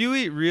 If you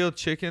eat real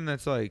chicken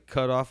that's like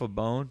cut off a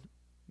bone,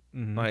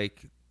 Mhm.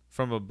 like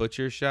from a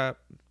butcher shop,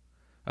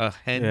 a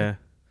hen, Yeah.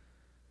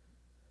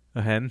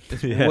 A hen.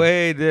 it's Yeah.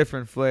 way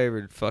different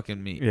flavored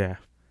fucking meat. Yeah.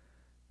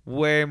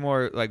 Way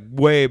more, like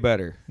way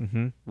better.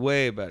 Mm-hmm.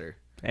 Way better.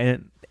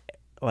 And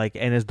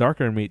it's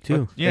darker in meat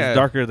too. Yeah. It's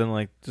darker than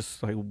like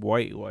just like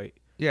white.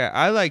 Yeah,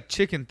 I like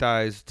chicken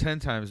thighs 10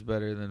 times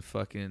better than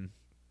fucking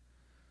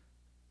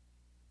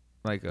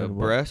like a Than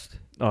what? breast.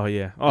 Oh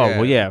yeah. Oh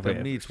well yeah. The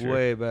but meat's for sure.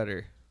 way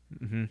better.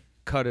 Mm-hmm.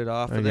 Cut it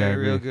off I of there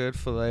real agree. good,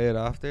 fillet it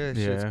off there. That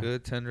shit's Yeah.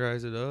 good.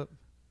 Tenderize it up.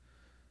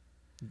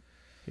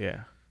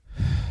 Yeah.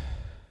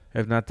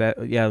 If not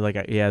that, yeah,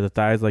 the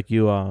thighs like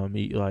you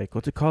eat like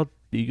what's it called?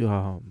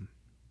 You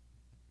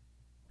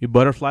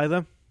butterfly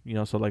them,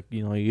 so like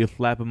you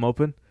flap them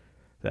open.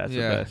 That's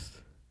Yeah. the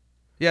best.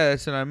 Yeah,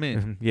 that's what I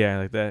mean. Mhm. Yeah,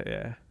 like that.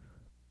 Yeah.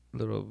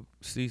 Little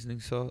seasoning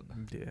salt.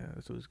 Yeah,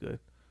 that's what's good.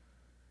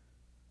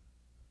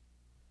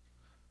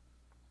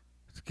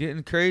 It's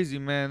getting crazy,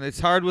 man. It's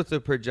hard with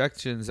the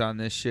projections on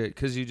this shit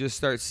because you just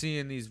start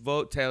seeing these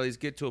vote tallies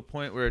get to a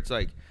point where it's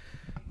like,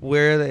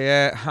 where are they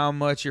at? How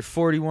much? You're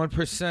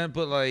 41%,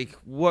 but like,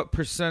 what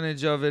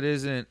percentage of it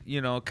isn't,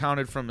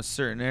 counted from a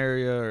certain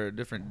area or a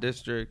different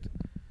district,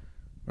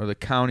 or the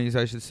counties,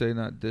 I should say,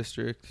 not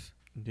districts.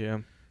 Yeah.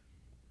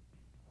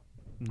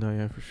 No,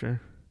 yeah, for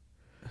sure.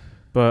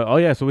 But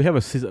so we have a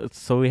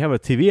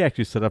TV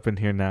actually set up in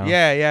here now.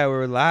 Yeah,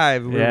 we're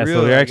live. We're Yeah, so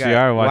real. we I actually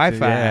got are watching,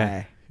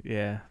 Wi-Fi.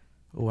 Yeah.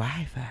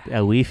 Wi-Fi. Yeah,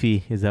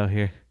 Wi-Fi is out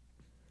here.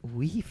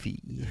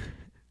 Wi-Fi.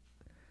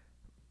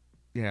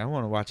 Yeah, I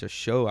want to watch a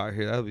show out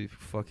here. That would be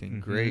fucking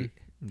great.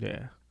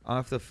 Yeah. I'll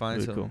have to find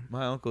Really some. cool.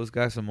 My uncle's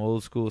got some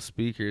old school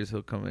speakers.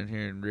 He'll come in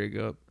here and rig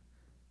up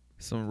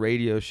some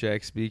Radio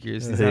Shack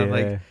speakers.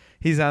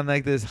 He's on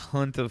like this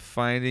hunt of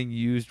finding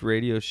used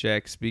Radio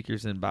Shack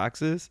speakers in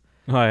boxes.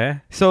 Oh yeah.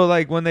 So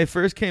like when they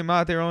first came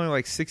out, they were only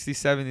like $60,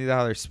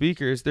 $70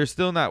 speakers. They're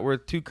still not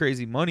worth too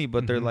crazy money,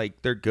 but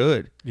they're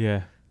good.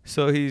 Yeah.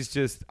 So he's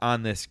just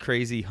on this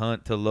crazy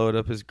hunt to load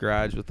up his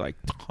garage with like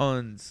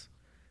tons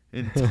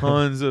and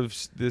tons of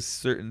this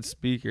certain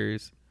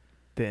speakers.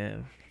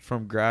 Damn.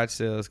 From garage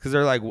sales, because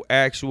they're like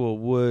actual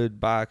wood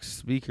box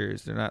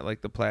speakers. They're not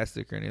like the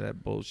plastic or any of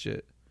that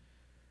bullshit.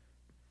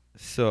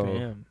 So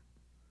Damn.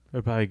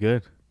 They're probably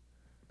good.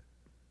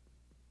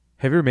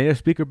 Have you ever made a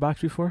speaker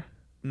box before?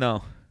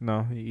 no,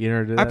 No, you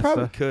never did I that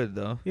probably stuff? could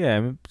though, Yeah,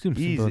 it seems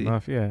simple Easy.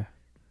 enough. Yeah.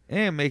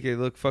 and make it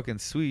look fucking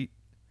sweet.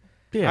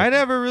 Yeah. I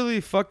never really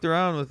fucked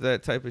around with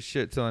that type of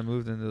shit till I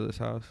moved into this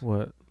house.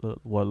 What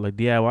like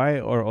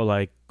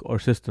DIY or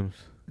systems?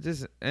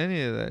 Just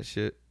any of that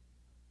shit.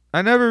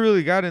 I never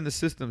really got into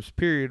systems.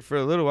 Period. For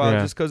a little while,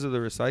 Yeah. just because of the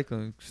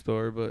recycling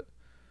store,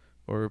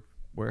 or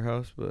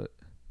warehouse, but.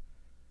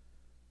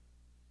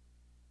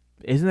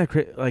 Isn't that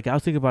crazy? Like I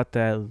was thinking about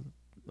that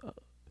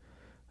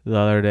the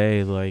other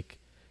day. Like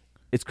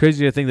it's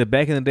crazy to think that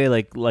back in the day,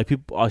 like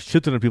people, a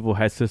shit ton of people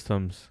had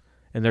systems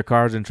in their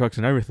cars and trucks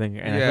and everything.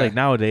 And I Yeah. feel like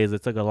nowadays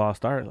it's like a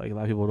lost art. Like a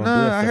lot of people don't do No,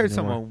 that I stuff heard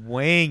anymore. someone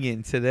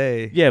wanging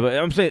today. Yeah, but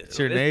I'm saying It's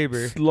your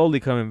neighbor. slowly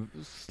coming.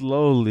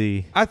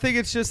 Slowly. I think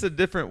it's just a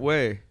different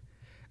way.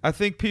 I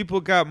think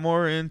people got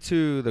more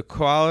into the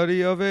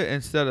quality of it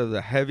instead of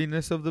the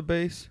heaviness of the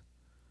bass.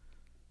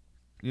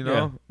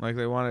 Like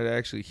they wanted to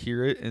actually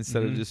hear it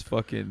instead of Mhm. just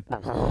fucking.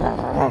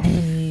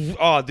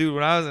 Oh, dude,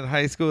 when I was in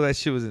high school, that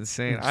shit was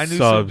insane. I knew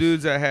some Subs.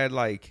 dudes that had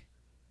like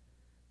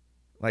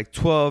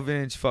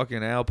 12-inch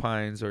fucking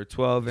Alpines or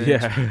 12-inch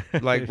Yeah.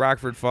 like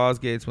Rockford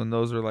Fosgates when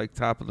those were like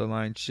top of the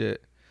line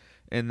shit,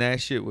 and that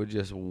shit would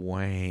just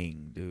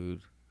wang, dude.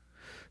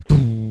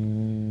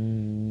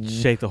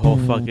 Shake the whole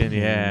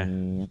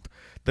fucking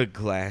The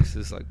glass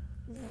is like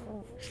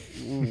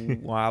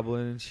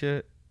wobbling and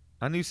shit.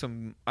 I knew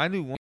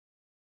one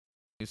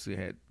obviously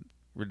had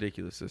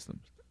ridiculous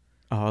systems.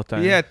 All the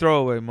time. He had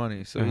throwaway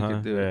money, so he Uh-huh,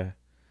 could do yeah. it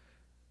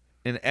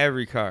in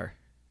every car,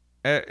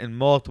 in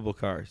multiple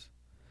cars.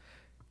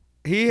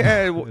 He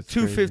had That's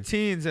two crazy.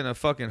 15s and a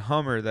fucking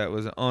Hummer that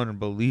was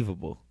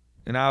unbelievable.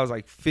 And I was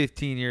like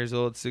 15 years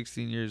old,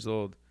 16 years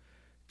old,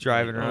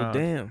 driving around. Oh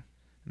damn.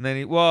 And then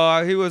he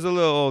was a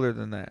little older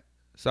than that.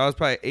 So I was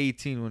probably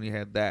 18 when he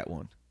had that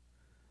one.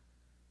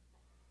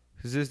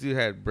 Because this dude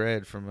had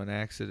bread from an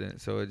accident,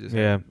 so it just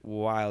had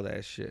wild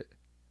ass shit.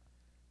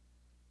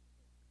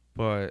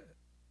 But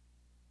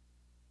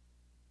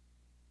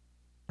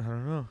I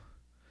don't know.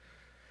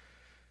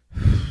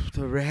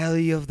 The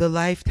rally of the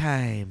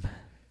lifetime.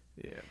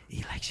 Yeah.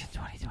 Election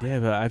 2020. Yeah,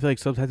 but I feel like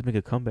Subs had to make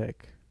a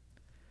comeback.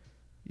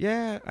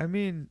 Yeah, I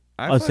mean,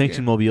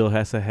 Unsanctioned mobile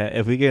has to have.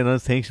 If we get an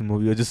unsanctioned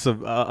mobile, just a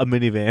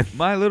minivan.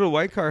 my little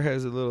white car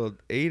has a little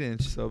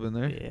 8-inch sub in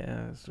there.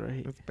 Yeah, that's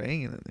right. It's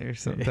banging in there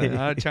sometimes.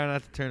 I try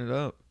not to turn it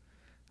up.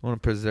 I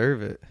want to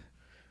preserve it.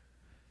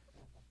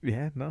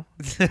 Yeah, no.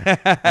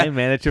 I ain't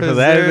mad at you for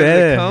that.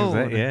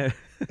 Preserve Yeah.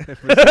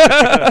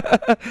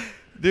 the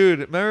Dude,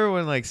 remember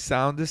when like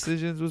Sound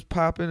Decisions was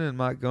popping in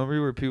Montgomery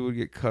where people would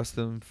get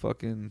custom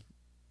fucking,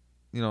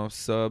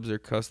 subs or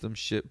custom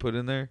shit put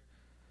in there?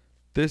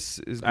 This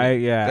is I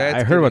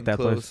heard about that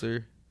closer.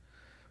 place.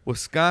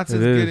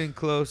 Wisconsin's getting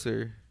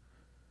closer.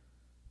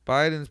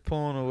 Biden's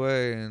pulling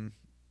away in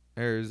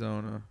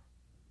Arizona.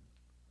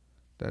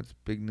 That's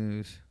big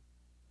news.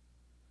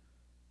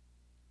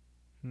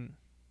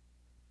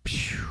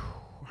 Phew.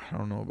 I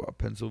don't know about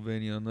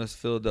Pennsylvania unless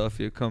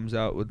Philadelphia comes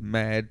out with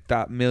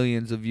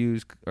millions of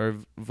views or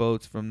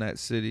votes from that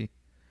city.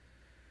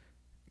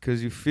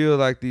 Because you feel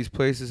like these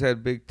places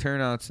had big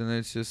turnouts and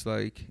it's just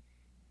like...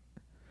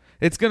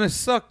 It's going to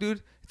suck,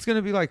 dude. It's going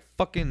to be like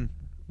fucking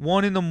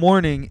 1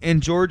 a.m.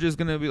 and Georgia's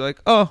going to be like,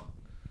 oh,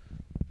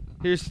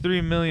 here's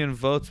 3 million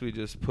votes we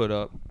just put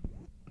up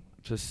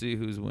to see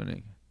who's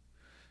winning.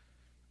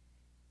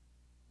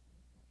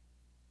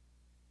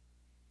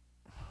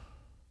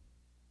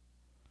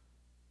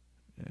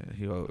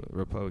 Yeah,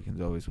 Republicans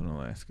always win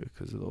Alaska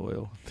because of the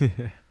oil.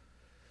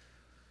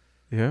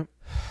 Yeah.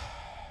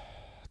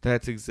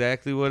 That's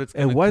exactly what it's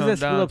going to come down to. And why is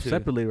that split up to.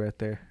 separately right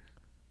there?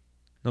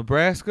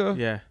 Nebraska?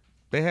 Yeah.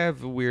 They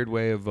have a weird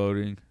way of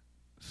voting.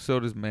 So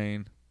does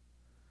Maine.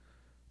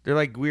 They're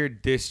like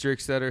weird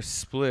districts that are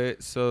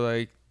split. So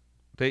like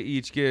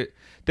they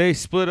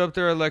split up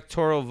their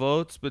electoral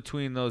votes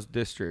between those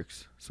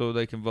districts so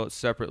they can vote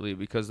separately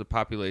because the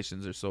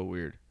populations are so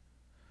weird.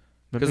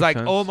 Because like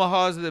sense.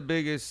 Omaha's the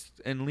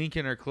biggest and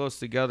Lincoln are close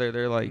together.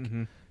 They're like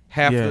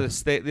half of the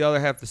state. The other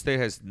half of the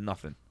state has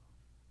nothing.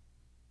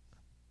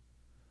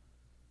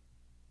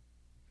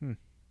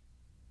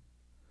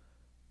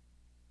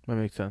 That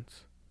makes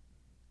sense.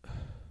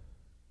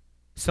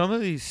 Some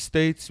of these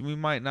states we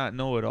might not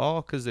know at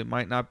all because they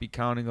might not be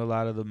counting a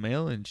lot of the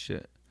mail-in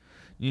shit.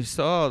 You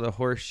saw the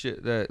horse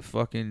shit that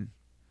fucking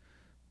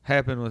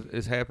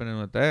is happening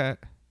with that.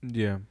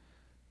 Yeah.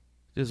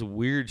 Just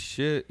weird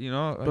shit,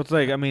 But it's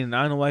like, I mean,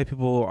 I don't know why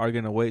people are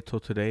gonna wait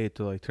till today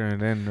to like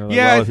turn it in. Or, like,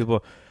 yeah,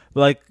 people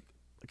like,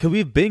 cause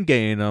we've been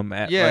getting them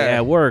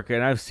at work,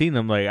 and I've seen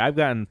them. Like, I've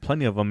gotten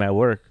plenty of them at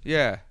work.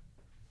 Yeah.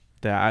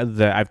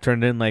 That I've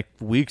turned in like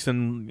weeks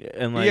and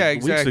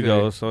weeks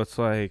ago. So it's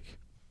like,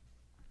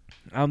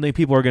 I don't think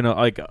people are gonna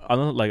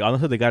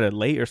unless they got it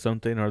late or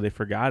something, or they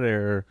forgot it,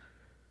 or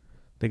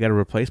they got a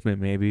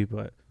replacement maybe.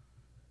 But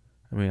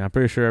I mean, I'm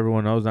pretty sure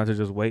everyone knows not to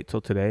just wait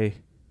till today.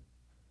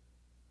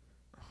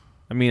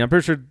 I mean, I'm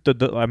pretty sure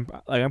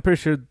I'm pretty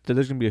sure that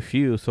there's gonna be a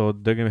few, so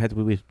they're gonna have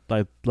to be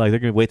like they're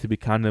gonna wait to be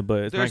counted,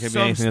 but it's there's not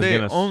gonna be anything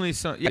that's gonna only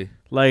some. Yeah.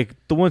 Like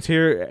the ones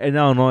here in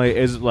Illinois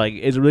is it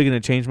really gonna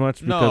change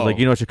much?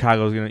 Because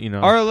Chicago's gonna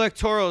our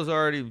electoral is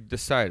already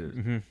decided.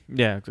 Mm-hmm.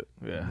 Yeah.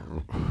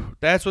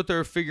 That's what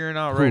they're figuring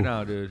out right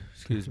now, dude.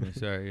 Excuse me.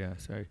 Sorry.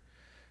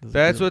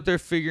 That's what they're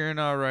figuring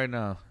out right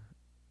now.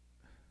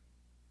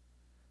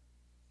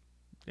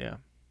 Yeah.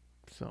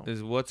 So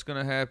is what's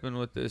gonna happen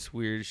with this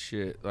weird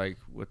shit, like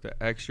with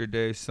the extra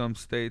days. Some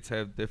states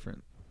have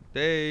different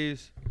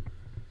days.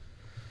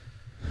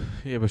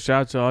 Yeah, but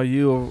shout out to all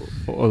you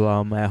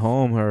at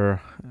home or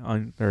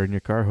in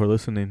your car who are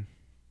listening.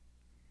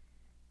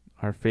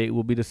 Our fate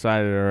will be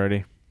decided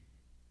already.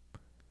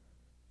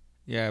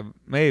 Yeah,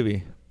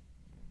 maybe.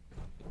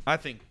 I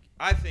think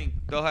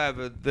they'll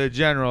have the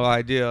general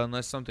idea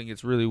unless something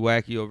gets really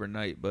wacky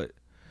overnight. But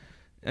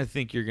I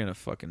think you're gonna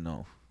fucking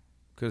know.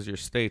 Because your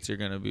states are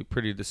going to be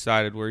pretty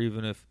decided where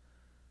even if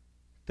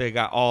they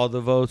got all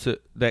the votes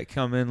that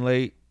come in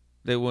late,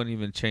 they wouldn't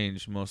even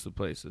change most of the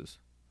places.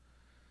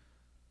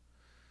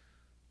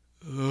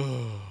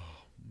 Oh,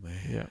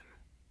 man. Yeah.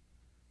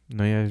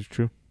 No, yeah, it's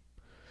true.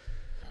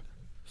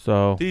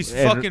 So these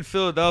fucking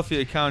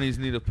Philadelphia counties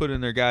need to put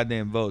in their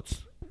goddamn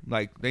votes.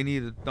 Like, they need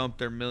to dump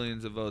their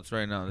millions of votes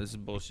right now. This is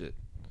bullshit.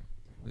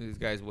 These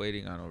guys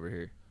waiting on over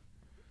here.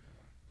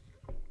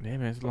 Yeah,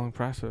 man, it's a long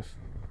process.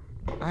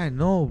 I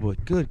know,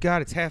 but good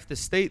God, it's half the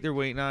state they're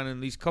waiting on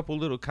in these couple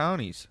little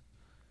counties.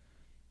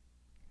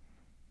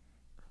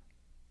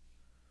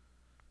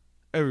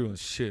 Everyone's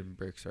shitting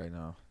bricks right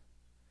now.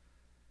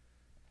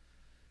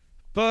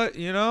 But,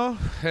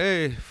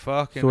 hey,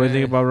 fucking. So what do you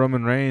think about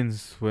Roman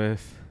Reigns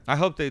with... I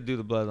hope they do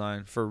the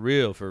bloodline. For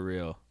real.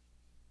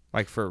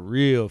 Like, for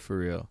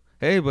real.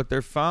 Hey, but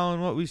they're following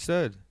what we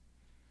said.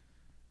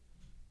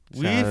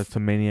 Shout out to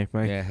Maniac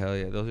Mike. Yeah, hell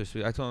yeah. Those are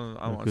sweet. I told him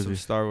I want some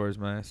Star Wars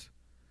masks.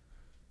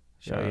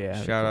 Shout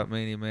out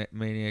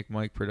Maniac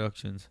Mike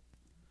Productions.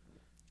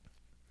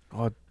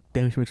 Oh,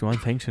 damn, we should make some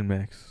unsanctioned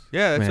Max.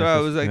 Yeah, that's why I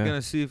was going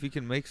to see if he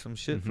can make some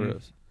shit for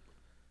us.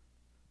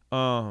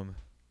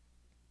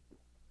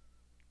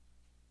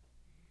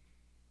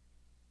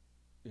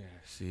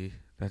 See,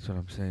 that's what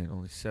I'm saying.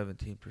 Only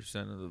 17%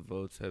 of the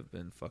votes have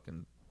been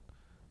fucking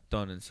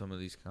done in some of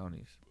these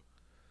counties.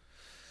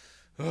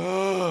 It's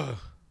gonna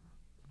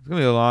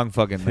be a long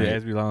fucking Yeah, night.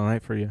 it's gonna be a long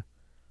night for you.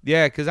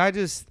 Yeah, because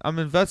I'm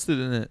invested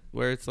in it.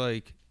 Where it's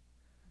like,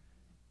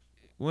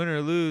 win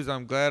or lose,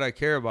 I'm glad I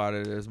care about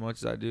it as much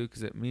as I do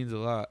because it means a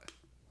lot.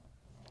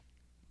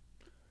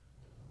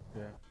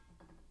 Yeah.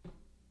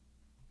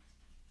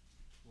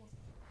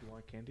 You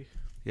want candy?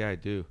 Yeah, I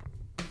do.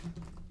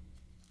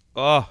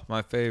 Oh,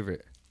 my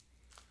favorite.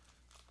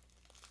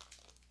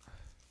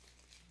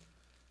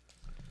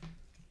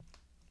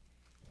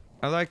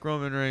 I like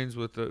Roman Reigns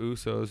with the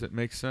Usos. It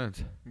makes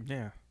sense.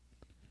 Yeah.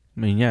 I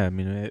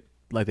mean,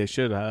 like they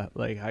should.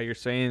 Like how you're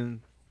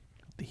saying,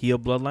 the heel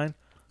bloodline.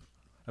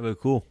 That'd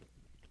be cool.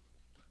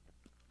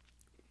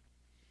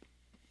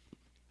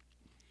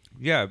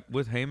 Yeah,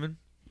 with Heyman.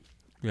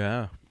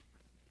 Yeah.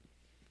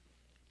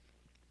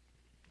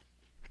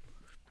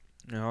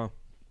 Yeah.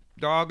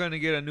 They're all going to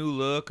get a new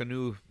look,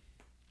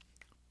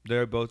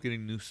 they're both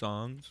getting new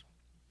songs.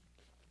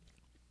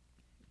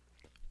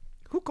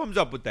 Who comes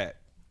up with that?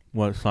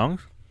 What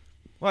songs?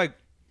 Like,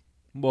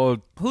 Well,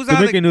 who's they're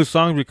on making new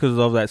songs because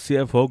of that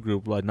CFO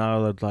group. Like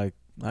now, that like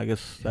I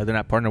guess they're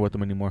not partnered with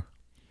them anymore.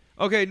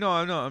 Okay, no,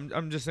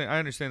 I'm just saying, I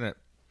understand that.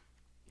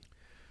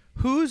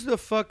 Who's the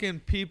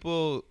fucking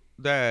people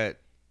that,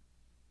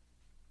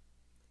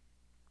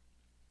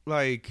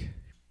 like,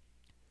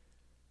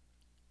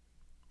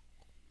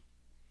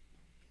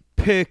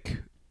 pick,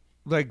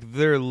 like,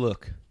 their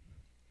look?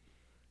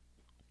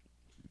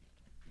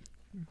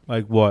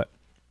 Like what?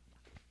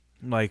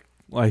 Like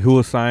who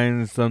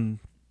assigns them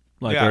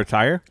like Yeah. their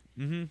attire?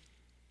 Mm-hmm.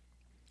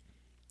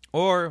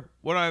 Or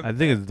what I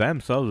think it's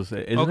themselves.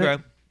 Isn't okay.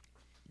 it?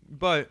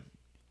 But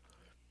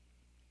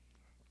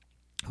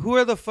who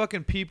are the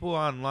fucking people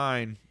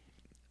online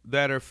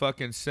that are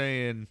fucking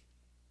saying,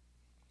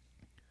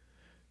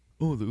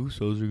 oh, the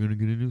Usos are going to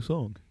get a new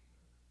song?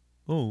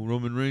 Oh,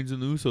 Roman Reigns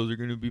and the Usos are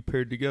going to be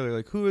paired together.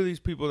 Like, who are these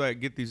people that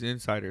get these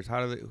insiders?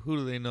 Who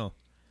do they know?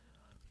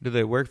 Do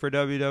they work for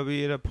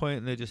WWE at a point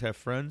and they just have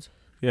friends?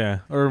 Yeah.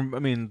 Or I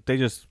mean, they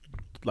just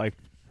like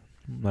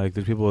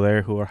there's people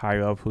there who are high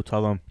up who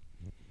tell them.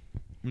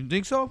 You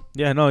think so?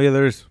 Yeah. No. Yeah.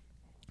 There's.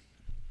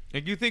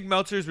 Like, you think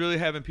Meltzer's really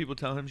having people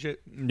tell him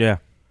shit? Yeah.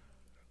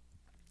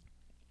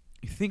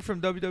 You think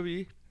from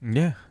WWE?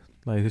 Yeah.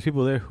 Like there's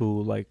people there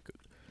who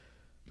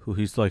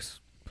he's like.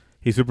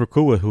 He's super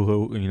cool with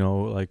who you know,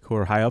 like who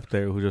are high up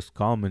there who just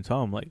call him and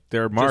tell him like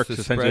they're marks to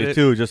essentially spread it?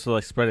 too, just to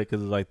like spread it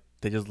because like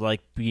they just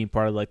like being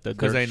part of like the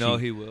Because dirt they know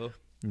sheet. he will.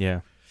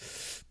 Yeah.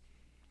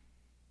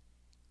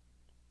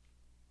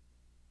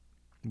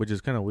 Which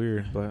is kind of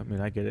weird, but I mean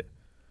I get it.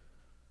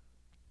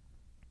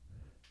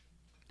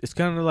 It's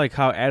kind of like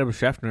how Adam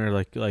Schefter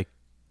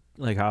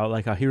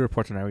like how he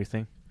reports on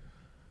everything.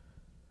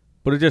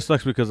 But it just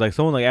sucks because like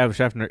someone like Adam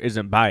Schefter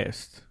isn't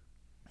biased,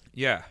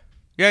 Yeah.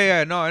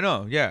 Yeah. No, I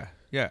know. Yeah.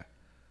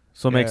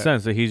 so it makes Yeah.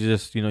 sense that he's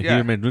just he Yeah.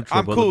 remains neutral.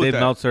 I'm But cool with Dave that.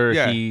 Meltzer,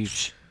 Yeah.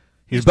 he's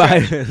He's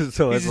biased,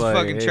 so He's it's just like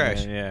fucking hey,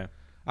 trash. man, yeah.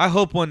 I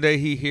hope one day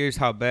he hears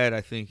how bad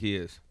I think he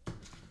is.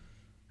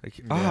 Like,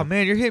 Yeah. oh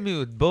man, you're hitting me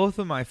with both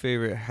of my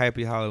favorite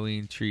Happy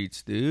Halloween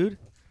treats, dude.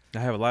 I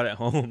have a lot at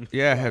home.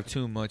 Yeah, I have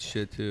too much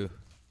shit too.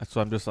 That's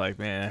why I'm just like,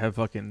 man, I have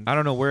fucking. I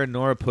don't know where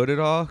Nora put it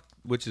all,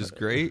 which is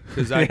great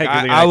because Yeah, 'cause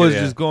I was yeah.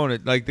 just going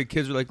to like the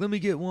kids were like, let me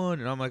get one,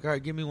 and I'm like, all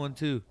right, give me one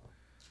too,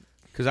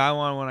 because I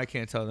want one. I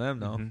can't tell them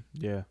no. Mhm,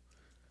 yeah.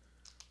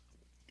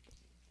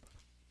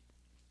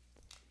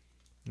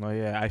 Well,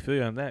 yeah, I feel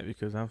you on that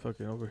because I'm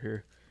fucking over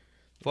here.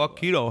 Fuck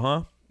keto,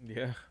 huh?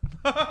 Yeah.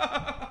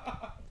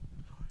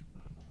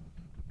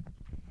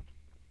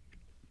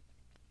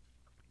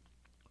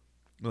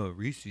 Oh,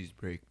 Reese's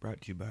break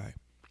brought to you by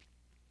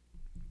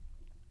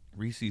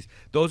Reese's.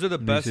 Those are the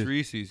best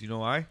Reese's. You know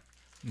why?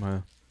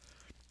 Well,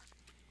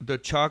 The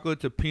chocolate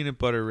to peanut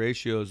butter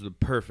ratio is the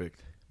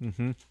perfect.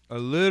 mm-hmm. A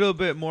little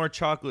bit more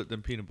chocolate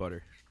than peanut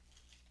butter.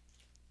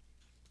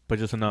 But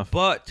just enough.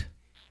 But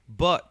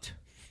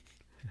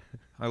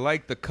I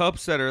like the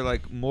cups that are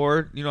like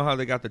more, you know how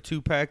they got the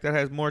 2-pack that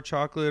has more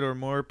chocolate or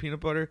more peanut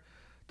butter?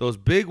 Those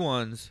big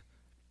ones,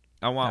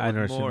 I want I've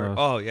never with seen more. those.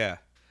 Oh yeah.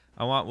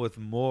 I want with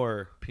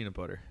more peanut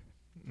butter.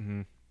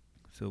 Mm-hmm.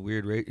 It's a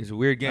weird rate. It's a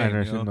weird game, I've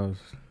never you know? seen those.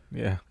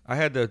 Yeah. I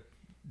had the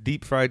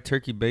deep fried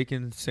turkey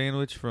bacon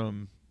sandwich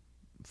from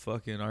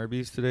fucking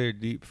Arby's today, or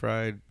deep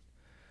fried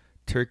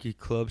turkey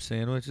club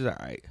sandwich. It's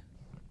alright.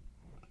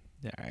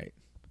 Alright.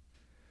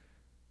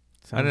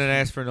 I didn't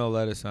ask for no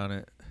lettuce on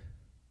it.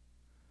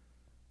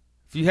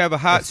 If you have a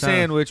hot That sounds-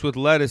 sandwich with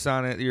lettuce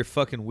on it, you're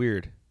fucking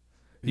weird.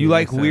 You Yeah,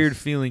 like makes weird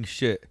sense. feeling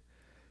shit.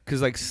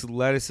 Because, like,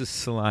 lettuce is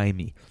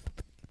slimy.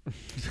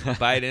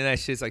 Bite in that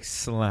shit's like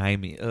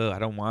slimy. Ugh, I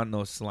don't want no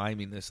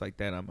sliminess like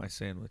that on my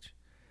sandwich.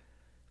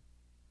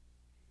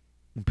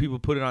 When people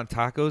put it on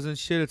tacos and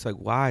shit, it's like,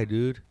 why,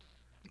 dude?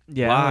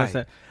 Yeah. Why? I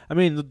understand. I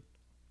mean,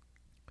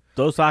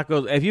 those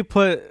tacos. If you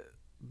put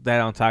that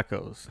on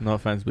tacos, no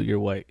offense, but you're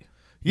white.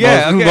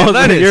 Yeah, Most- okay, most-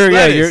 lettuce, you're- yeah,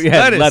 lettuce, you're- yeah,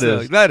 lettuce,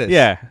 lettuce. lettuce.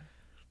 Yeah.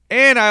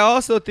 And I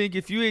also think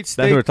if you ate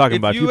steak, That's what we're talking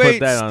about. if you If you put ate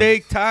that on-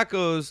 steak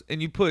tacos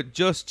and you put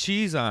just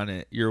cheese on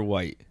it, you're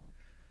white.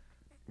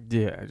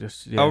 Yeah,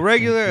 just A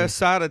regular yeah.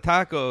 asada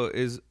taco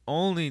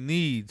only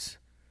needs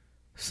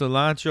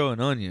cilantro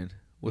and onion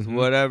with Mhm.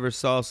 whatever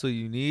salsa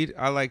you need.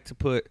 I like to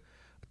put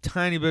a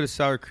tiny bit of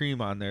sour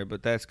cream on there,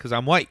 but that's because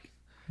I'm white.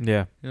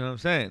 Yeah. You know what I'm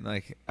saying?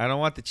 Like, I don't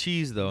want the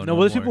cheese though. No,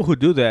 well, there's more. people who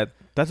do that.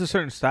 That's a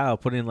certain style.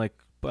 Putting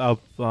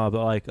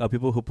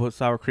people who put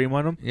sour cream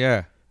on them.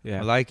 Yeah, Yeah,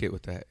 I like it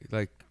with that.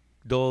 Like,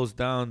 dulls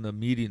down the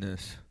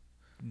meatiness.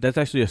 that's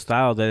actually a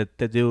style that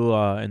they do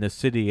in the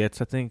city.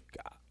 It's I think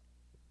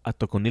a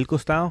Toconilco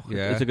style.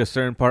 Yeah. It's like a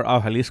certain part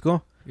of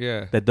Jalisco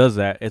Yeah. that does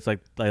that. It's like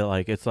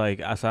it's like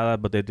asada,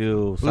 but they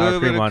do A sour little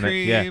cream bit of on cream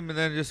it. Yeah, and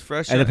then just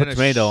fresh And they put a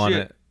tomato on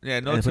shit- it. Yeah,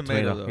 no And they put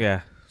tomato though.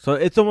 Yeah, so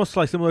it's almost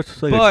like similar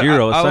to like But a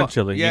gyro, I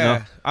essentially. Yeah, You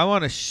know? I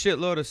want a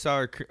shitload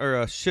of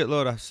or a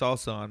shitload of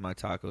salsa on my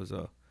tacos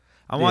though.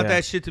 I want Yeah.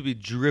 that shit to be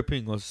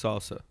dripping with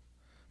salsa.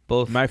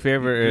 Both. My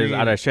favorite is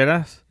green-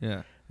 arracheras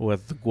Yeah,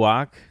 with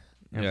guac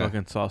and Yeah.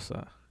 fucking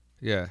salsa.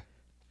 yeah.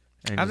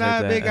 And I'm just like not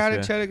a that, big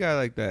that's good. arrachera guy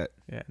like that.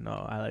 Yeah, no,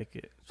 I like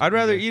it. I'd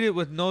rather Yeah. eat it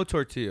with no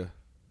tortilla,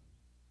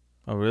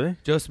 Oh, really?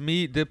 just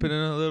meat, dip it in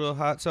a little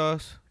hot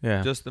sauce,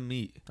 Yeah. just the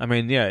meat. I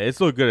mean, yeah, it's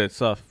still good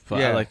itself. But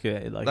Yeah. I like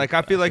it. Like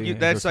I feel like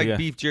that's like tortilla.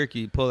 beef jerky.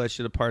 You pull that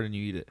shit apart and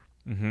you eat it.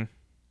 Mm-hmm.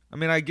 I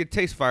mean, I get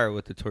taste fire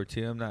with the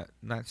tortilla. I'm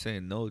not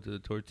saying no to the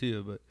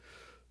tortilla, but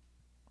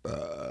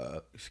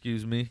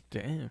excuse me.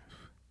 Damn.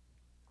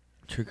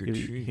 Trick or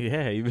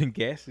Yeah, even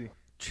gassy.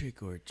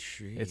 Trick or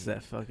treat. It's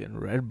that fucking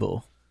Red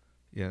Bull.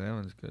 Yeah, that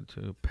one's good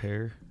too.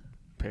 Pear.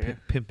 Pear.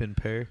 Pimpin'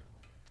 pear.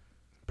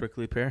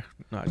 Prickly pear?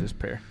 No, just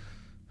pear.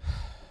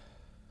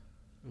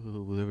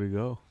 Ooh, there we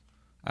go.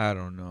 I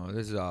don't know.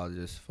 This is all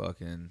just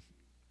fucking.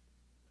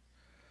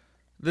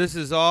 This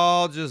is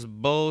all just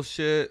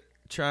bullshit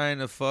trying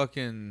to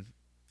fucking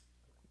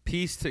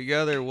piece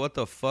together what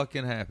the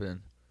fucking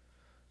happened.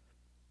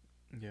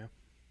 Yeah.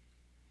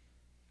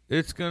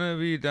 It's gonna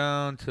be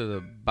down to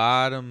the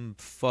bottom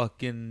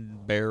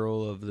fucking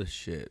barrel of the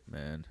shit,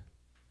 man.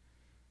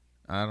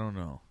 I don't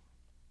know.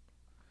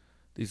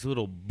 These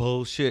little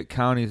bullshit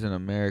counties in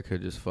America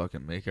just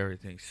fucking make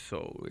everything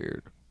so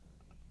weird.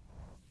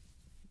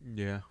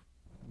 Yeah.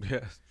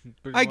 Yeah.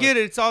 I get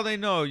it. It's all they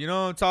know. You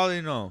know, it's all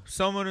they know.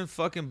 Someone in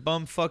fucking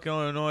fucking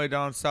Illinois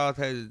down south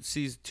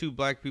sees 2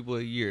 black people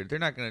a year. They're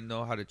not gonna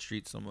know how to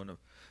treat someone of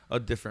a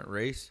different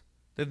race.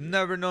 They've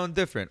never known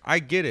different. I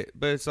get it,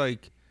 but it's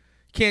like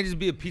you can't just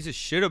be a piece of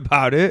shit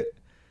about it.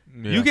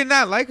 Yeah. You can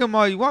not like them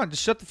all you want.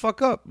 Just shut the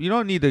fuck up. You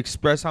don't need to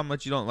express how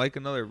much you don't like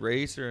another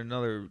race or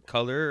another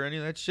color or any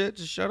of that shit.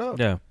 Just shut up.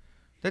 Yeah.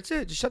 That's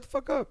it. Just shut the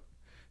fuck up.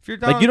 If you're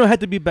down, Like you don't have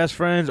to be best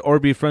friends or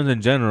be friends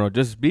in general.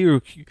 Just be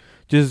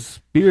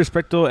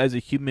respectful as a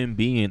human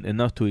being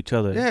enough to each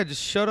other. yeah,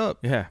 just shut up.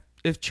 Yeah.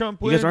 If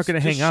Trump You wins, guys aren't gonna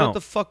just hang shut out.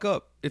 the fuck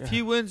up. If Yeah.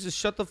 he wins, just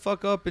shut the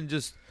fuck up and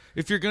just.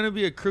 If you're gonna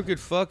be a crooked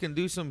fuck and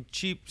do some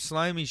cheap,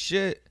 slimy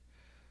shit,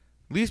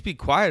 at least be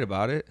quiet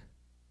about it.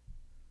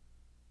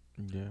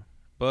 Yeah.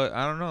 But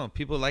I don't know.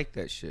 People like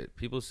that shit.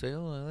 People say,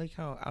 "Oh, I like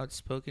how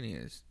outspoken he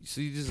is."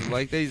 So you just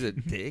like that he's a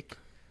dick.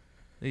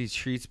 That he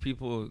treats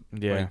people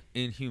Yeah. like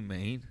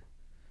inhumane.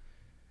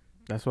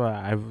 That's why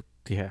I voted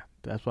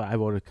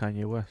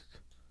Kanye West.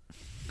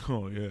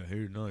 Oh yeah,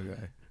 here's another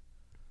guy.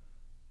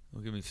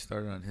 Don't get me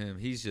started on him.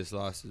 He's just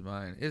lost his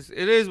mind. It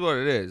is what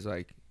it is.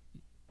 Like,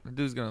 the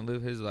dude's gonna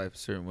live his life a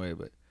certain way,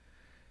 but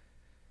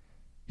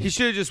he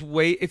should have just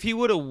wait. If he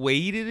would have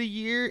waited a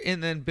year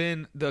and then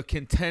been the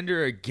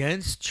contender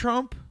against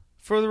Trump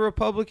for the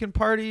Republican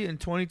Party in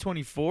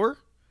 2024,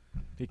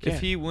 if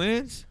he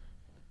wins,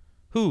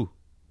 who?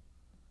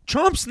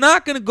 Trump's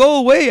not gonna go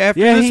away after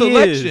this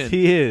election.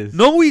 He is.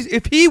 No,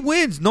 if he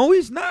wins, no,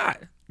 he's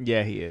not.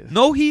 Yeah, he is.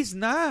 No, he's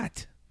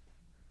not.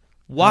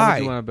 How Why?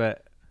 much you want to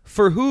bet?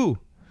 For who?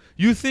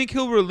 You think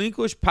he'll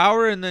relinquish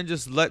power and then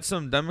just let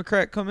some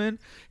Democrat come in?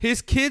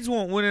 His kids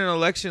won't win an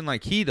election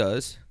like he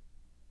does.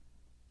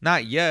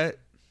 Not yet.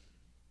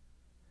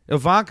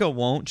 Ivanka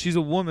won't. She's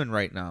a woman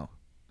right now.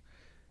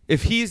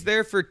 If he's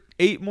there for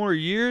 8 more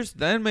years,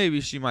 then maybe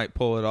she might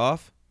pull it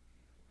off.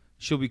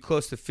 She'll be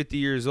close to 50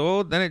 years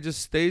old. Then it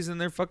just stays in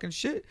their fucking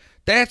shit.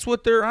 That's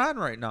what they're on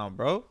right now,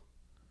 bro.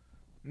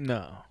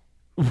 No.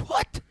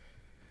 What?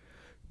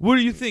 What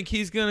do you think?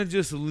 He's going to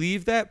just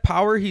leave that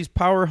power? He's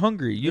power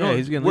hungry. You know,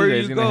 He's gonna where leave it.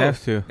 do He's you gonna go?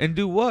 have to. And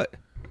do what?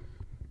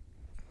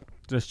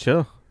 Just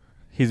chill.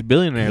 He's a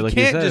billionaire. He like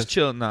can't he says. just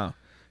chill now.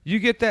 You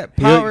get that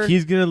power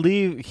He's gonna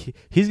leave.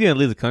 He's gonna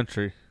leave the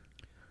country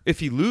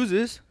if he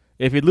loses.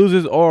 if he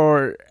loses,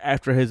 or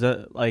after his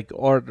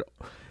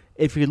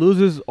if he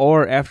loses,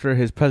 or after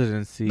his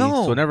presidency.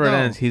 No, so whenever it no.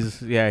 ends,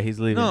 he's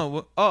leaving.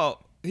 No,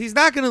 he's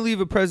not going to leave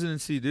a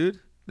presidency, dude.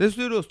 This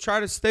dude will try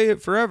to stay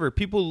it forever.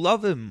 People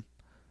love him.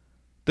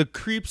 The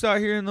creeps out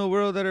here in the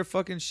world that are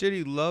fucking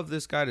shitty love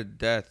this guy to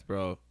death,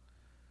 bro.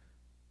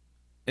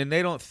 And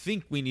they don't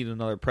think we need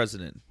another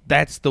president.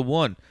 That's the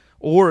one.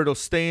 Or it'll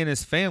stay in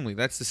his family.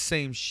 That's the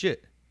same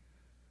shit.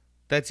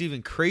 That's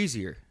even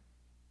crazier.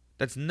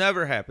 That's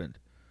never happened.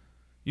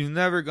 You've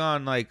never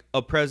gone like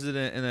a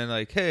president and then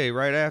like, hey,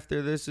 right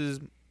after this is,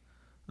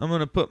 I'm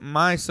gonna put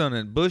my son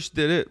in. Bush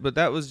did it, but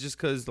that was just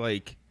because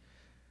like,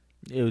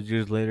 It was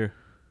years later.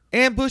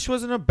 and Bush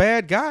wasn't a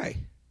bad guy.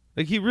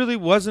 Like he really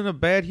wasn't a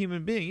bad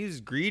human being.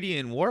 He's greedy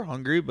and war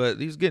hungry, but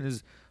he was getting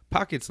his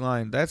pockets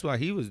lined. That's why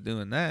he was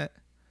doing that.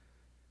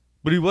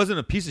 But he wasn't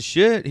a piece of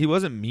shit. He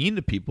wasn't mean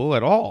to people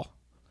at all.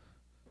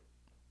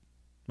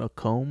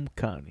 Macomb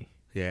County.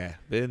 Yeah,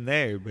 been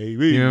there,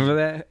 baby. You remember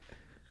that?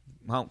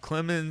 Mount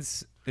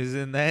Clemens is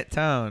in that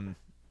town.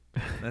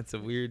 That's a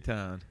weird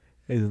town.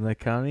 Isn't that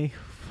county?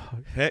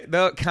 Fuck. Heck,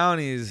 no,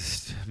 county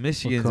is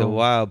Michigan's a Macomb.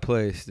 wild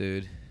place,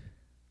 dude.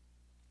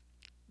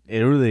 It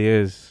really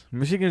is.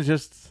 Michigan's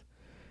just,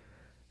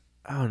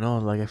 I don't know.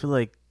 Like I feel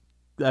like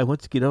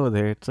once you get over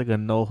there, it's like a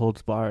no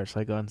holds bar. It's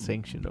like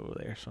unsanctioned over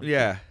there. Or something.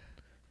 Yeah,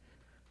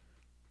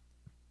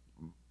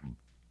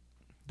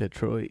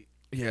 Detroit.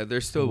 yeah.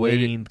 They're still Wayne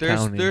waiting.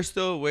 County. They're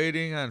still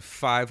waiting on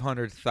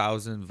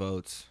 500,000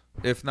 votes,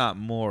 if not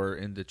more,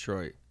 in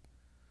Detroit.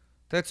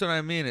 That's what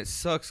I mean. It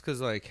sucks because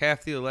like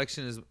half the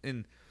election is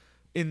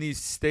in these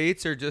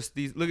states are just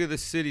these. Look at the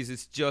cities.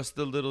 It's just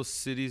the little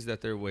cities that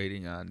they're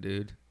waiting on,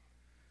 dude,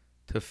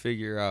 to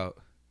figure out.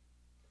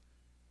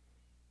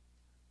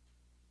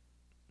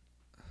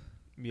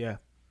 Yeah.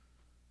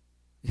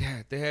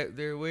 Yeah,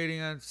 they're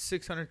waiting on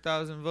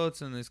 600,000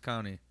 votes in this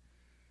county.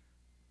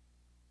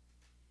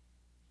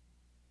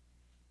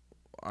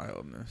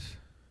 Wildness.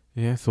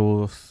 Yeah.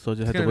 So just It's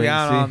have to gonna wait be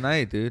on and all see.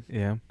 night, dude.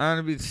 Yeah. I'm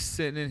gonna be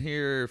sitting in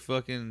here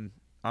fucking.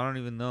 I don't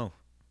even know.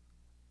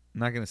 I'm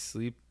not gonna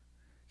sleep.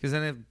 Because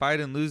then if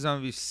Biden loses, I'm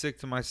gonna be sick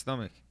to my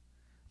stomach.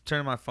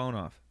 Turning my phone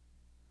off.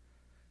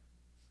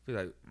 Be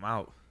like, I'm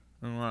out.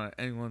 I don't want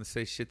anyone to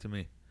say shit to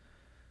me.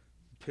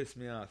 Piss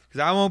me off.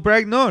 Because I won't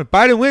brag. No, if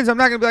Biden wins, I'm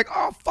not gonna be like,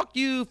 oh fuck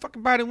you,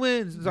 fucking Biden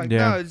wins. It's like,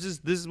 Yeah. no, it's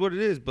just this is what it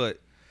is. But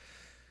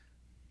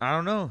I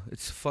don't know.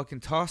 It's a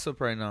fucking toss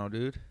up right now,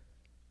 dude.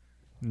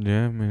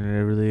 Yeah. I mean,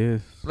 it really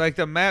is. Like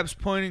the map's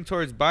pointing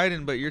towards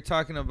Biden, but you're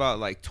talking about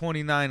like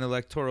 29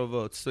 electoral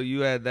votes. So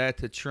you add that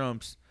to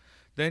Trump's.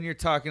 Then you're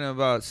talking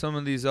about some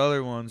of these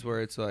other ones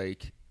where it's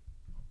like,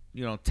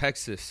 you know,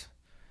 Texas.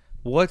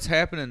 What's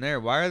happening there?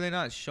 Why are they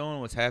not showing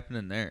what's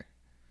happening there?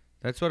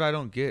 That's what I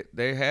don't get.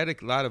 They had a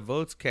lot of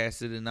votes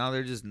casted, and now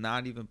they're just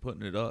not even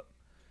putting it up.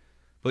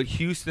 But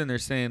Houston, they're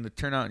saying the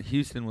turnout in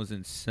Houston was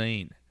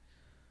insane.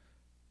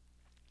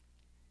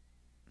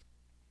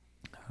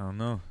 I don't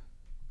know.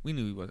 We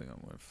knew he wasn't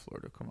going to win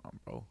Florida. Come on,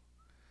 bro.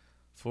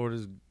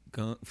 Florida's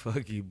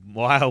fucking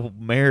wild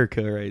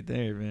America right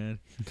there, man.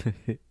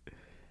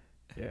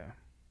 Yeah.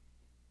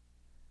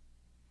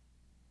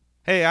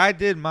 Hey, I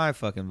did my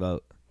fucking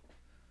vote.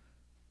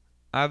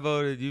 I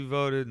voted, you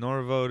voted,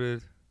 Nora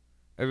voted.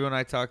 Everyone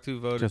I talked to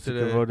voted Jessica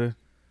today. voted.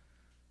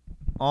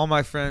 All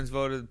my friends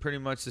voted pretty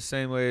much the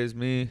same way as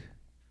me.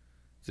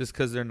 Just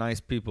because they're nice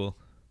people.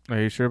 Are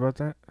you sure about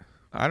that?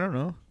 I don't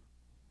know.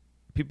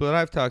 People that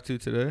I've talked to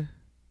today.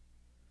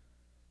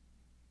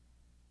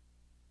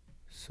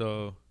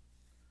 So,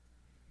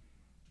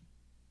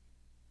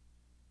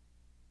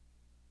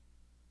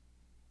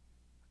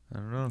 I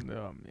don't know.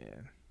 Oh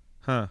man.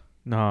 Huh.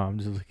 No, I'm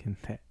just looking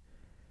at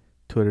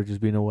Twitter just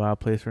being a wild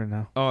place right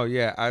now. Oh,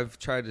 yeah. I've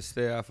tried to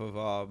stay off of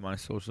all of my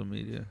social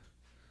media.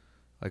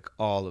 Like,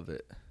 all of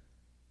it.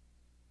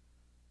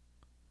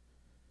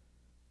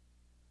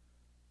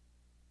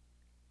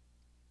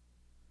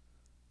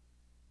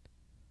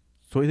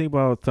 So what do you think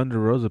about Thunder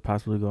Rosa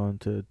possibly going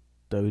to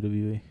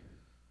WWE?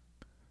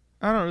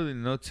 I don't really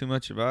know too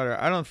much about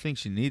her. I don't think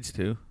she needs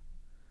to.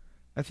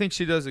 I think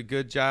she does a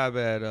good job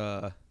at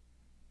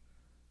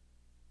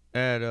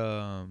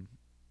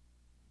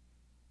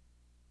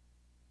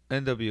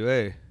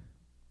NWA.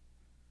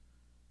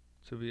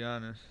 To be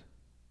honest.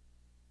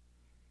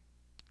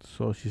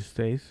 So she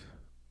stays?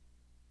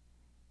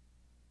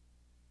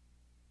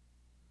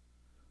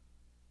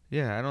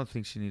 Yeah, I don't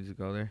think she needs to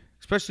go there.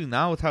 Especially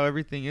now with how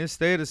everything is.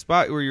 Stay at a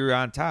spot where you're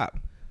on top.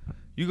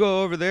 You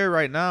go over there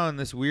right now in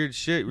this weird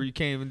shit where you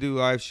can't even do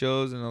live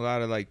shows and a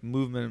lot of like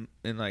movement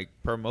and like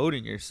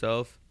promoting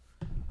yourself.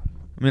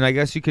 I mean, I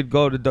guess you could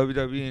go to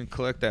WWE and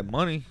collect that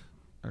money.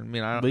 I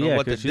mean, I don't know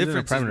what the 'cause she's in a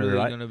difference is primary, really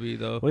right? going to be,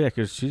 though. Well, yeah,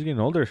 because she's getting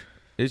older.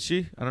 Is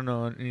she? I don't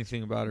know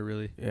anything about her,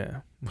 really.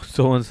 Yeah.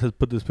 Someone has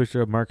put this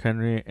picture of Mark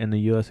Henry in the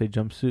USA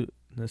jumpsuit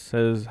that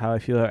says how I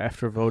feel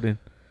after voting.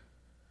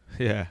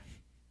 Yeah.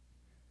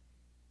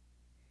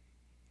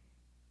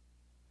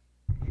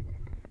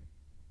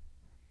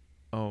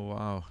 Oh,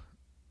 wow.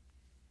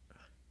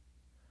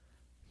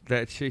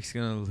 That chick's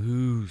going to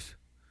lose.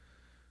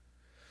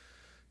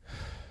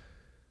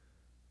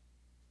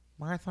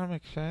 Martha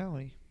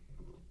McSally.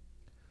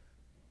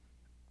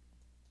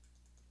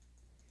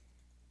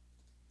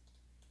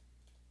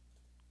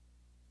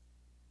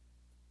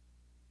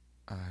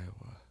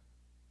 Iowa.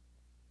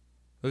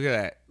 Look at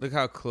that. Look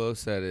how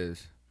close that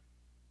is.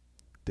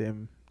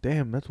 Damn,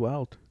 that's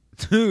wild.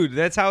 Dude,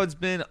 that's how it's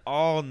been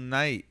all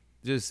night.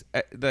 Just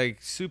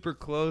like super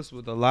close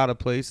with a lot of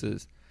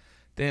places.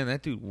 Damn,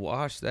 that dude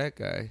washed that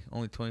guy.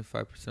 Only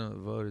 25% of the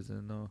vote is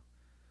in though.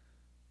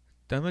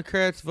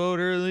 Democrats vote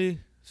early,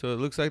 so it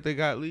looks like they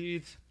got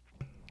leads.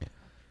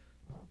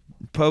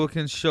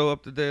 Republicans show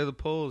up the day of the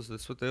polls.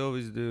 That's what they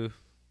always do.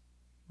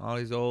 All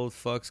these old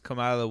fucks come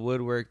out of the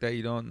woodwork that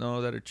you don't know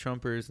that are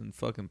Trumpers and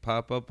fucking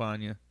pop up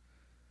on you.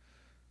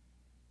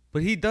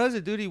 But he does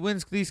it, dude. He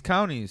wins these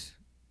counties.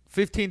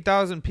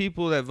 15,000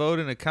 people that vote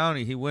in a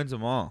county, he wins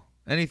them all.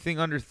 Anything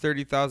under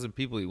 30,000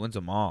 people, he wins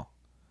them all.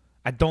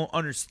 I don't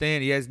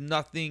understand. He has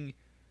nothing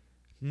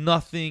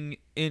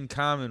in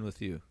common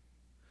with you.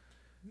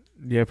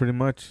 Yeah, pretty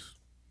much.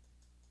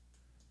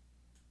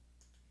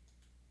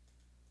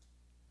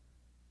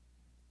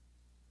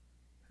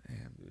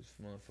 Damn, this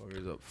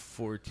motherfucker's up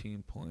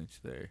 14 points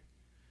there.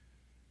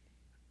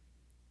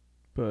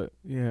 But,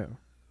 yeah.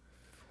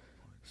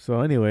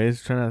 So,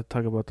 anyways, trying to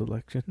talk about the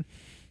election.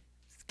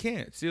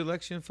 Can't. It's the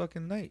election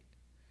fucking night.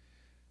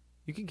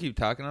 You can keep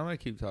talking. I'm going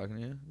to keep talking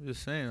to you. I'm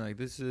just saying, like,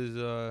 this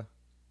is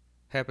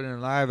happening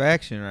in live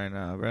action right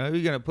now, bro. Are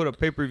you going to put a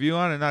pay-per-view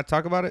on and not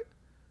talk about it?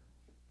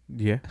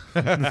 Yeah.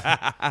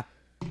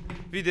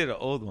 If you did an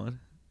old one.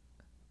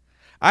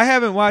 I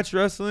haven't watched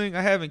wrestling.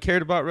 I haven't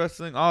cared about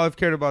wrestling. All I've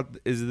cared about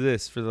is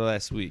this for the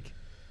last week.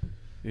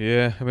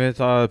 Yeah, I mean, it's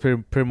all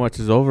pretty much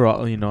is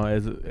overall, you know,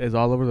 is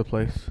all over the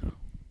place.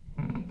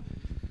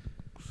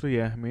 So,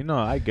 yeah, I mean, no,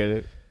 I get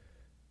it.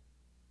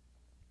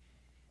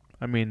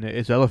 I mean,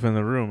 it's elephant in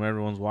the room.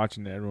 Everyone's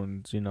watching it.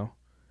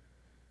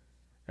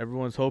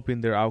 Everyone's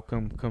hoping their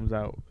outcome comes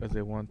out as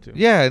they want to.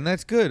 Yeah, and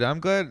that's good. I'm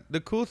glad. The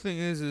cool thing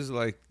is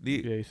like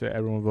the Yeah, you said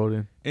everyone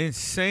voting.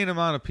 insane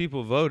amount of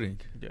people voting.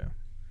 Yeah.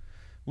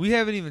 We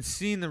haven't even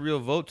seen the real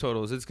vote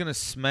totals. It's going to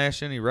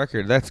smash any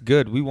record. That's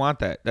good. We want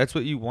that. That's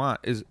what you want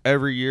is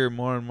every year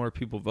more and more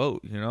people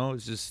vote. You know,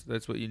 it's just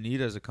that's what you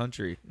need as a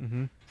country.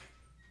 Mm-hmm.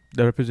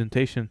 The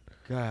representation,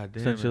 God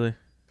damn essentially. it.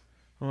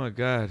 Oh, my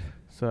God.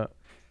 So,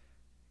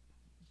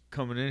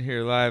 Coming in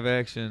here, live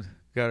action.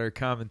 Got our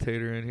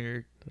commentator in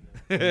here.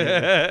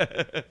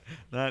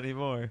 Not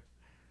anymore.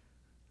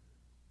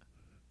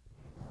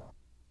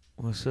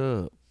 What's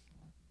up?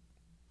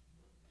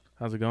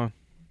 how's it going?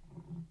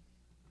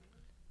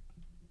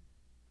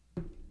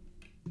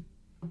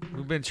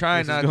 We've been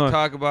trying This is not to going-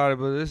 talk about it,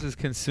 but this has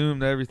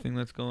consumed everything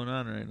that's going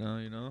on right now,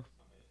 you know?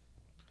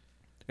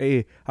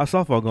 Hey, how's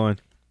softball going?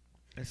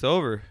 It's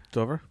over. It's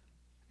over?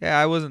 Yeah,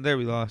 I wasn't there.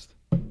 We lost.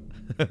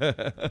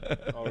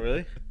 Oh,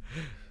 really?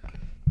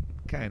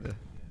 Kind of.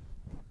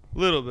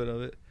 Little bit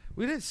of it.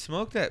 We didn't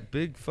smoke that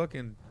big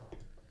fucking...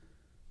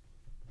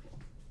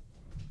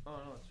 Oh,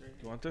 no, it's right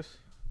Do you want this?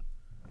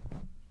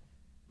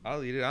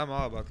 I'll eat it. I'm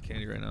all about the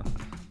candy right now.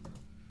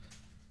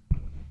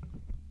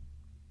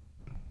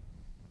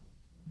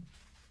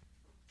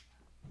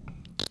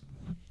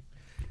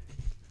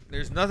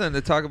 There's nothing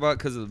to talk about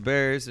because of the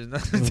Bears. There's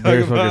nothing to The talk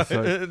Bears about.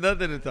 fucking suck.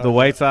 Nothing to talk The about.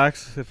 White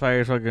Sox, they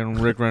fired fucking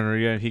Rick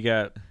Renneria, and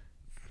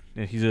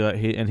he's an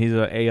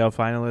AL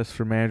finalist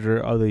for manager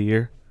of the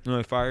year. No,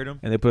 I fired him.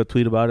 And they put a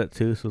tweet about it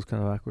too, so it's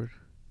kind of awkward.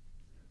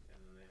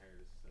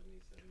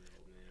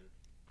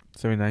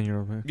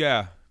 79-year-old man.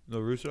 Yeah. No,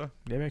 Russo?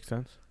 That makes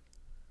sense.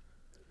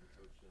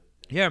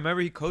 Yeah,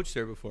 remember he coached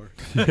there before.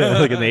 Yeah,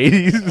 like in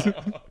the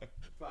 80s.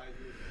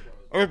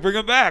 Or bring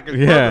him back. It's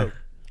Yeah. perfect.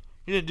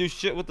 He didn't do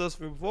shit with us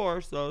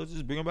before, so let's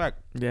just bring him back.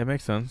 Yeah, it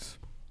makes sense.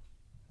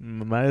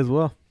 Might as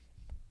well.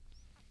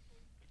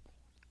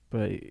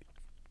 But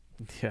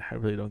yeah, I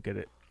really don't get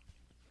it.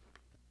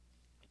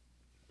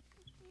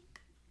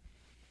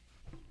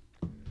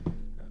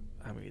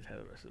 I'm gonna have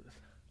the rest of this.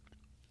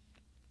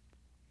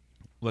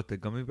 What, the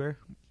gummy bear?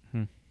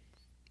 Hmm.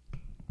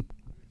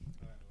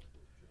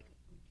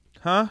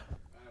 Huh?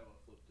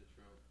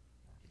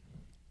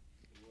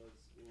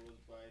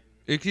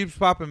 It keeps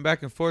popping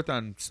back and forth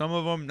on some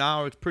of them.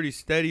 Now it's pretty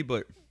steady,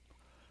 but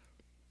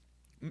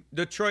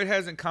Detroit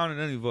hasn't counted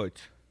any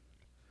votes.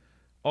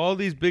 All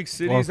these big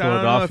cities, I don't know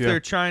if Philadelphia. they're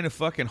trying to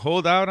fucking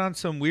hold out on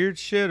some weird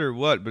shit or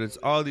what, but it's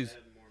all these.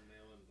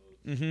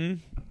 Mm-hmm.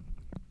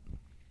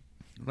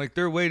 Like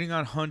they're waiting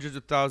on hundreds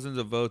of thousands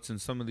of votes in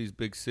some of these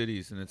big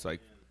cities, and it's like,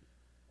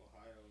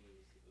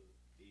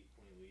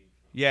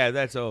 yeah,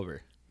 that's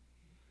over.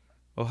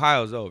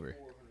 Ohio's over.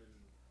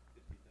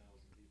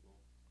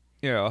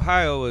 Yeah,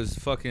 Ohio was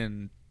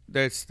fucking.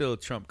 That's still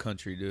Trump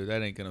country, dude.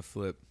 That ain't gonna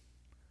flip.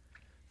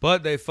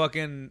 But they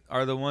fucking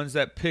are the ones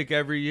that pick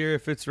every year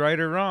if it's right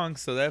or wrong.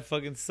 So that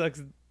fucking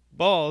sucks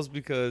balls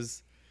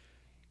because.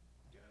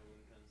 Gotta win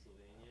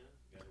Pennsylvania.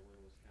 Gotta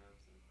win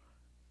Wisconsin.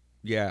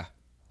 Yeah.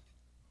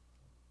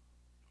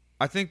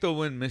 I think they'll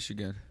win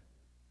Michigan.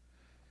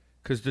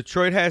 Because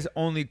Detroit has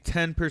only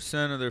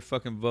 10% of their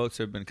fucking votes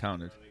have been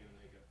counted. Are they gonna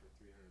make up for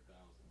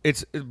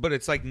 300,000? But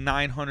it's like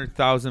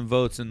 900,000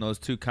 votes in those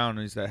two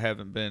counties that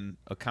haven't been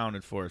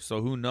accounted for.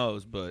 So who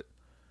knows? But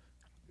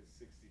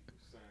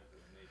 60%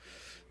 would make up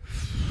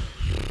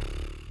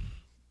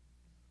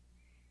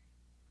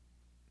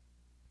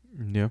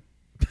for Yeah.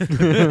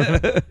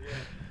 it.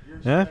 You're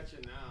Yeah?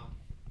 stretching now.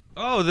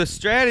 oh, the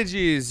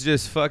strategy is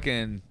just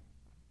fucking.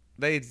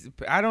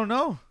 I don't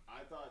know. I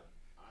thought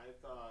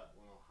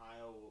when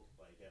Ohio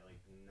like at like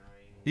 9.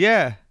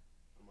 Yeah.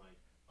 I'm like,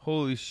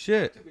 Holy I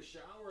shit. took a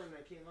shower and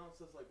I came outside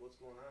us like, what's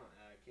going on?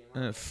 And I came out.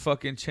 And it like,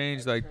 fucking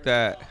changed I like turned it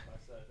that. off. I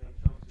said, I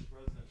think Trump's your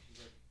president. She's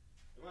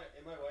like,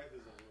 and my wife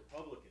is a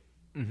Republican,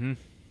 Mm-hmm.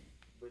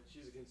 but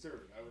she's a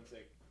conservative. I would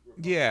say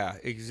Republican. Yeah,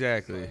 She's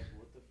exactly. like,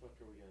 what the fuck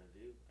are we gonna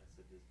do? I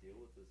said, just deal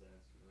with his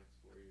ass for the next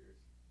 4 years.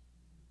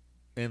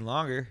 And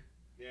longer.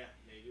 Yeah,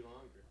 maybe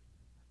longer.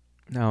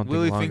 I don't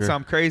Willie think thinks longer.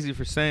 I'm crazy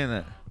for saying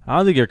that. I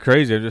don't think you're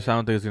crazy. I don't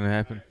think it's gonna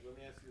happen. All right, let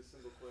me ask you a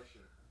simple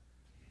question.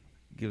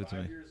 Give it to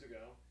 5 me. years ago,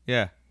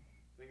 Yeah.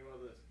 think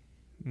about this.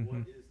 Mhm.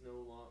 What is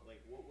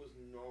what was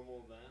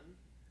normal then?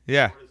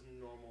 Yeah. What is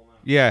normal now?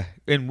 Yeah.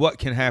 And what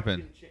can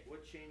happen?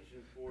 What changed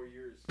in 4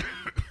 years?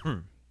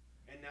 And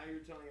now you're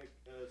telling a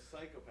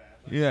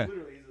psychopath. Like, Yeah.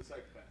 Literally, he's a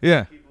psychopath.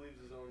 Yeah. He believes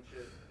his own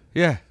shit.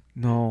 Yeah.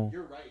 No.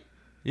 You're right.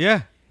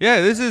 Yeah.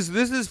 Yeah. This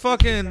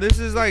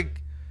is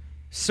like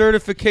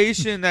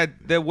certification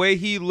that the way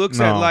he looks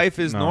at No, life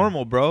is no.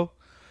 normal, bro.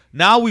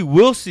 Now we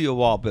will see a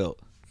wall built.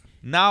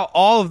 Now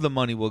all of the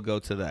money will go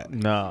to that.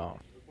 No.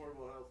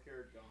 Affordable health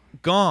care gone.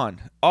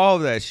 Gone. All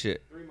of that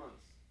shit. 3 months.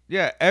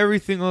 Yeah.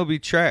 Everything will be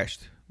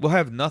trashed. We'll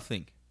have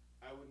nothing.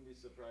 I wouldn't be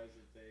surprised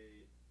if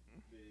they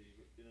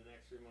in the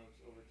next 3 months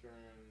overturn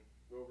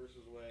Roe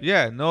versus Wade.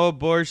 Yeah. No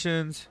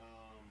abortions.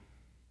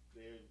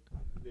 They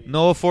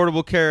No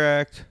Affordable Care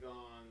Act.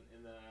 gone,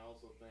 and then I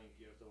also think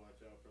you have to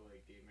watch out for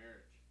like gay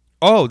marriage.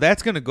 Oh,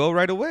 that's going to go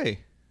right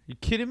away. You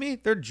kidding me?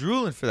 They're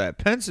drooling for that.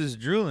 Pence is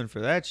drooling for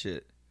that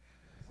shit.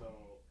 So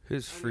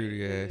His I mean,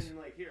 fruity ass. and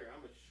like here,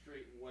 I'm a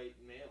straight white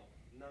male.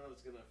 None of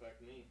it's gonna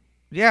affect me.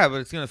 Yeah,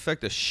 but it's going to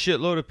affect a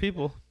shitload of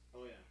people.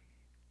 Oh yeah.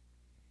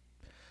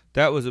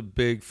 That was a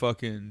big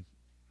fucking...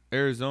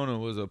 Arizona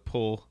was a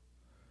pull.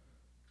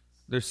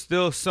 There's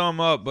still some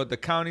up, but the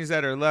counties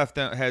that are left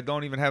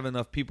don't even have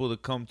enough people to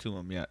come to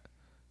them yet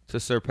to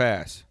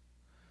surpass.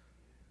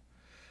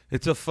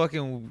 It's a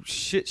fucking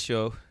shit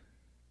show.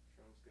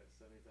 Trump's got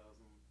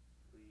 70,000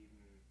 lead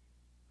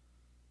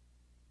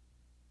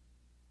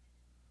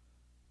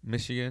in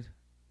Michigan. Michigan.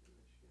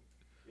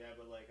 Yeah,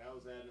 but like I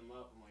was adding them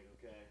up. I'm like,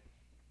 okay,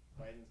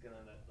 Biden's gonna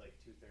end at like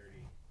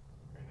 230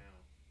 right now.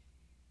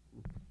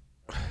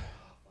 Oh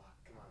fuck!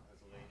 Come on,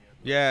 Pennsylvania.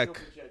 Yeah, Still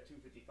put you at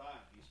 255.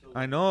 You still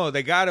I know.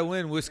 They got to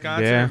win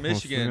Wisconsin Yeah, or well, it's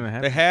Michigan. gonna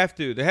happen. They have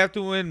to. They have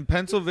to win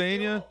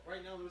Pennsylvania.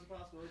 Right now, there's a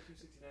possibility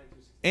 269,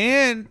 269.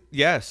 And,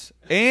 yes.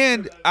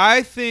 And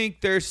I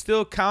think there's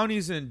still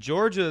counties in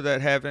Georgia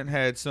that haven't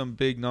had some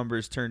big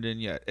numbers turned in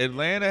yet.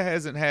 Atlanta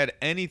hasn't had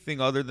anything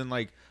other than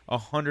like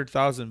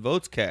 100,000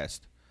 votes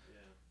cast. Yeah,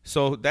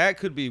 So that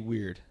could be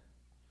weird.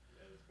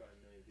 yeah, there's probably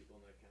a million people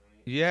in that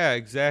county. Yeah,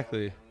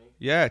 exactly. County.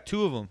 Yeah,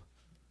 2 of them.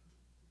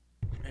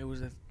 It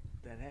was that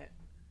hat.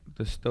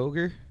 The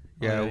Stoger?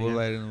 Yeah, yeah, we'll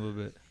yeah. add in a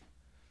little bit.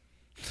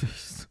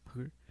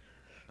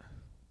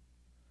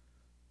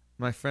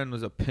 My friend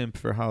was a pimp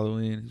for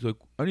Halloween. He's like,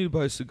 I need to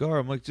buy a cigar.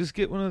 I'm like, just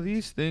get one of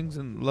these things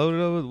and load it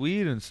up with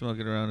weed and smoke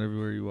it around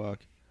everywhere you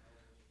walk.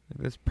 Like,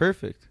 that's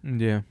perfect.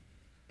 Yeah.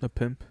 A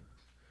pimp.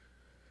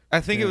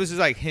 I think it Yeah. was just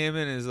like him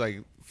and his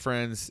like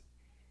friends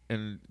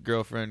and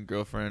girlfriend,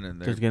 and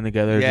Just their getting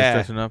together, Yeah.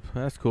 just dressing up.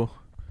 That's cool.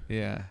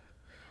 yeah.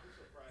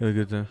 I'm It was a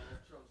good surprised time. how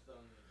Trump's done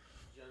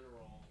in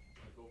general,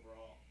 like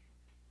overall.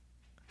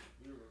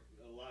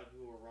 A lot of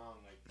people were wrong.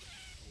 Like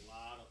a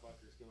lot of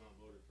fuckers came out and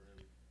voted for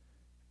him.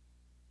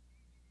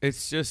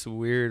 It's just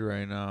weird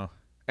right now.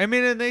 I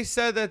mean, and they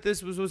said that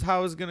this was how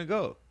it was gonna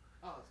go.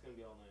 Oh, it's gonna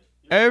be all night.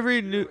 Every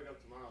You're new- gonna wake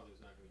up tomorrow,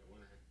 there's not gonna be a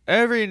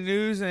winner. Every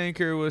news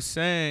anchor was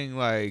saying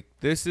like,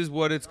 this is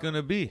what it's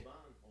gonna be. Hold on.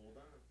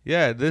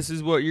 Yeah, this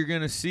is what you're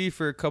gonna see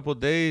for a couple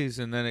days,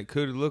 and then it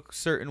could look a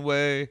certain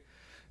way.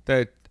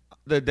 That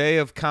the day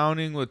of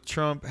counting with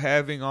Trump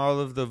having all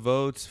of the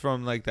votes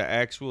from like the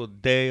actual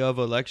day of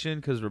election,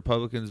 because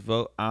Republicans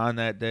vote on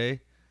that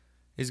day,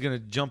 he's gonna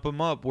jump them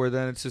up. Where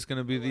then it's just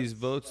gonna be these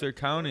votes are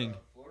counting.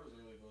 Florida's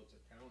early votes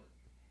are counted.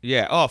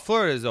 Yeah. Oh,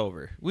 Florida's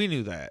over. We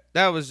knew that.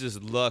 That was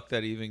just luck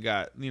that he even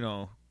got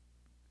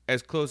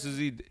as close as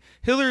he.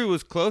 Hillary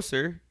was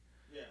closer,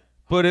 Yeah.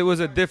 but it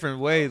was a different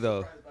way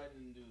though. Surprised Biden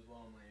didn't do as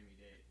well in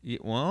Miami-Dade. Yeah,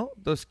 well,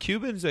 those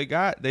Cubans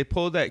they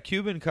pulled that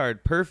Cuban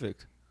card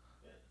perfect.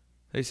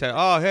 They said,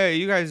 "Oh, hey,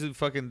 you guys have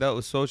fucking dealt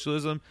with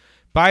socialism.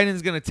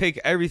 Biden's gonna take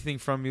everything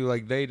from you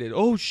like they did."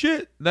 Oh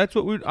shit, I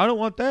don't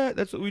want that.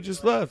 That's what we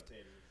just left.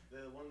 The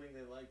one thing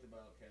they liked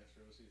about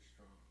Castro was he was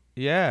strong.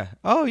 Yeah.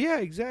 Oh yeah,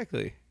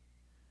 exactly.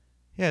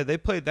 Yeah, they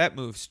played that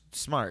move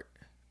smart.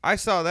 I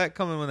saw that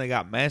coming when they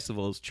got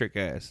Massiville's trick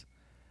ass.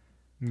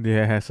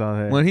 Yeah, I saw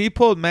that. When he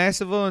pulled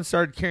Massiville and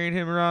started carrying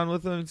him around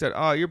with him, he said,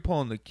 "Oh, you're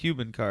pulling the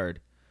Cuban card.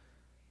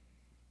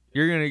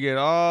 You're going to get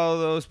all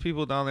those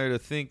people down there to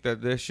think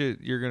that this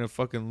shit, you're going to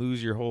fucking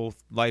lose your whole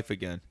life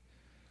again."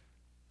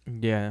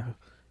 Yeah,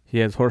 he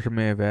has Jorge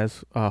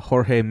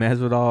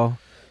Masvidal.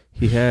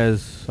 He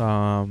has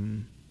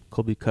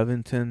Colby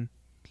Covington,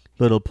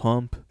 Little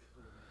Pump,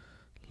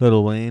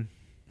 Little Wayne.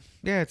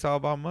 Yeah, it's all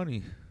about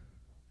money.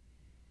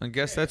 I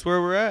guess that's where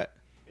we're at.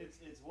 It's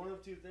one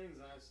of two things,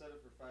 and I've said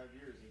it for 5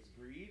 years. It's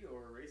greed or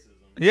racism.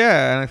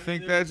 Yeah, and I mean,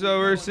 think there's that's what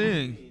we're no in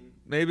seeing. between.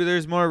 Maybe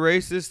there's more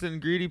racist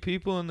and greedy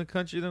people in the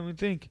country than we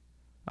think.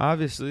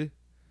 Obviously.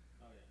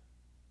 Oh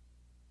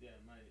yeah, yeah.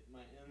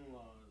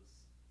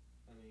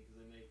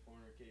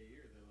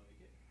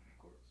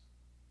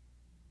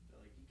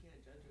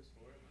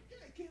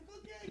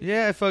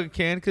 Yeah, I fucking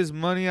can, because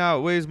money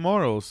outweighs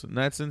morals, and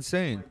that's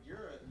insane. Like you're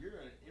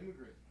an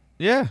immigrant.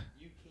 Yeah.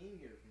 You came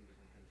here from a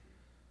different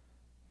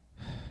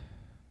country.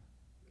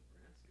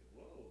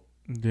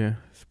 Nebraska. Whoa. Yeah,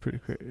 it's pretty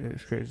crazy.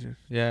 It's crazy.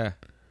 Yeah.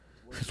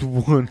 It's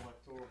one.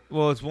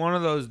 Well, it's one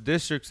of those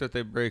districts that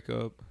they break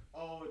up.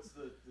 Oh, it's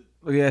the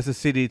Oh, yeah, it's a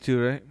CD too,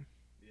 right?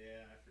 yeah,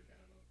 I forgot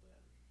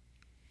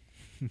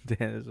about that.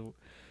 Damn,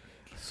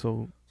 it's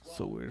so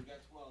 12. weird. We got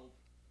 12.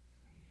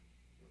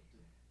 Up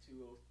to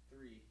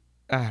 203.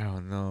 I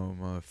don't know,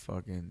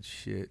 motherfucking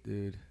shit,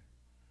 dude.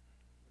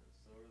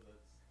 So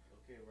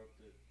that's okay. We're up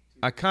to.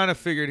 I kind of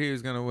figured he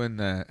was gonna win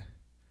that.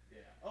 Yeah.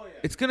 Oh yeah.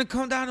 It's gonna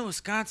come down to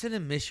Wisconsin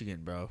and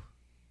Michigan, bro.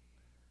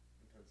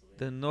 Pennsylvania.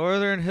 The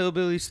northern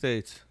hillbilly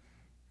states.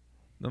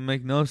 Don't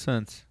make no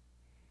sense.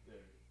 There.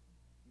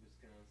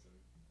 Wisconsin.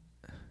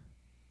 He's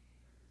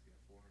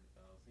got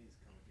 400,000. He's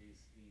coming.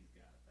 He's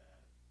got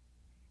that.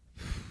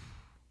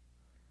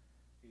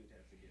 He would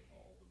have to get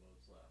all the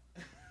votes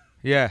left.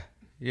 Yeah,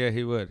 yeah,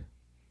 he would.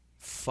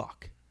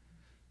 Fuck.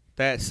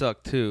 That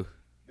sucked too.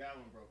 That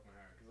one broke my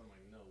heart because I'm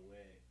like, no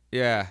way.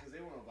 Yeah, Because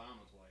they won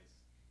Obama twice.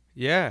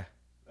 yeah.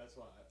 That's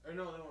why. Or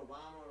no, they won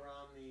Obama,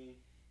 Romney,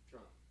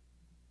 Trump.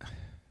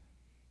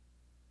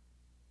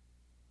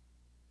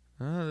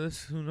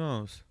 This who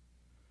knows.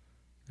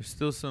 There's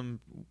still some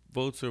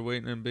votes are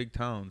waiting in big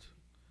towns.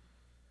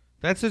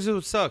 That's just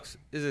what sucks.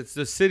 Is it's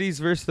the cities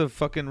versus the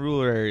fucking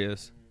rural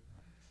areas.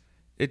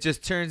 It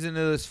just turns into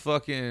this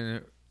fucking.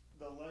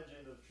 The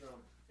legend of Trump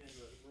in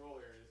the rural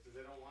areas because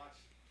they don't watch.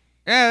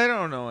 Yeah, they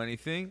don't know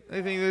anything.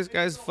 They think this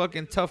guy's a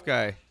fucking tough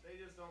guy. They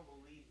just don't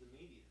believe the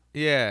media.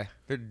 Yeah,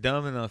 they're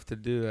dumb enough to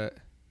do that.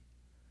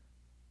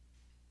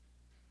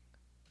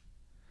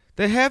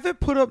 They haven't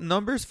put up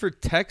numbers for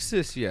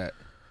Texas yet.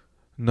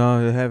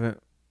 No, they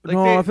haven't. Like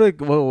no, they- I feel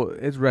like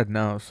it's red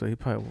now, so he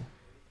probably will.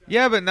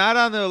 Yeah, but not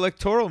on the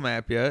electoral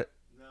map yet.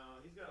 No,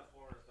 he's got a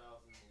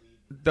 400,000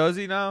 lead. Does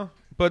he now?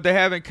 But they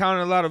haven't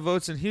counted a lot of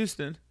votes in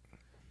Houston.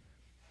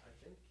 I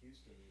think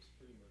Houston was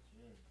pretty much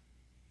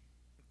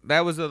in.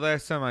 That was the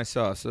last time I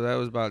saw, so that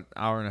was about an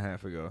hour and a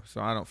half ago.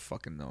 So I don't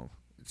fucking know.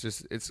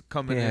 It's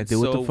coming Yeah, in dude,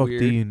 so what the fuck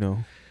weird. do you know?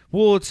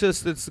 Well,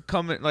 it's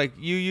coming like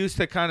you used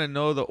to kind of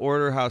know the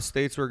order how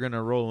states were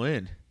gonna roll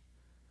in.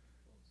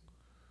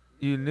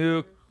 You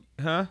knew,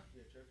 huh?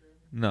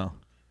 No.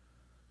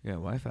 Yeah,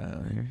 Wi-Fi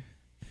out here.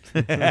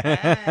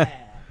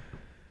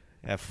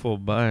 Have full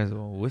bars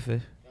on with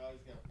it No, he's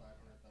got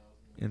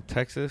 500,000. in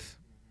Texas.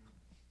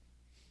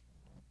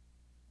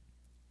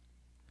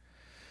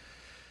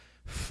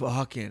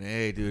 Fucking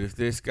A, dude. If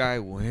this guy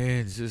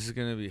wins, this is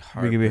going to be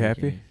hard. We can be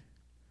happy?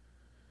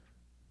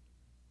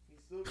 He's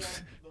still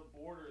got the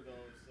border though.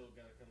 It's still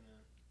got to come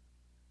in.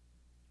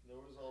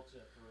 No results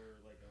yet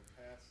for like El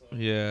Paso.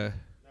 Yeah.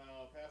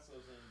 No, El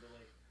Paso's in, but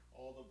like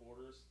all the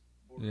border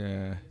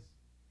Yeah. counties,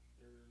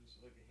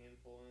 there's like a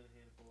handful in, a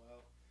handful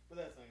out. But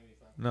that's not gonna be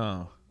 500,000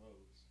 No.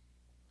 votes.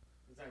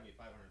 It's not gonna be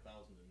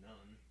 500,000 to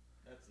none.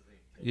 That's the thing.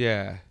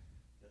 Yeah.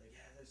 They're like,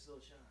 yeah, there's still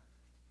a shot.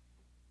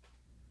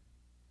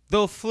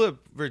 They'll flip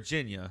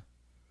Virginia.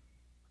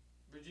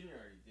 Virginia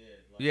already did.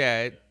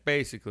 Yeah,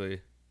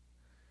 basically.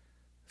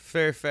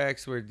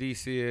 Fairfax, where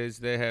D.C. is,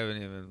 they haven't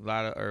even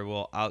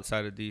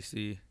outside of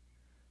D.C.,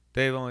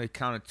 they've only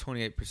counted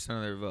 28%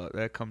 of their vote.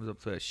 That comes up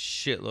to a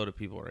shitload of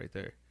people right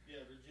there. Yeah,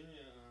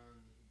 Virginia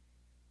on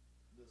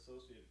the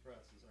Associated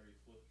Press is already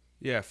flipped.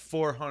 Yeah,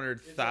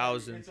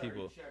 400,000 It's people.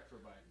 already checked for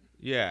Biden.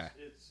 Yeah.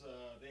 It's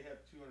they have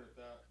 200,000.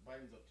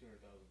 Biden's up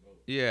 200,000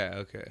 votes. Yeah,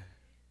 okay.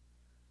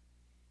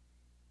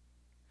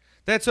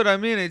 That's what I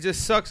mean. It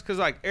just sucks because,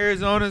 like,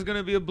 Arizona's going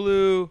to be a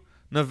blue.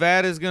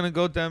 Nevada's going to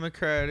go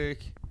Democratic.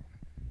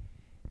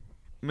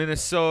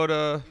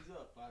 Minnesota. He's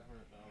up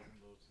 500,000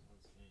 votes in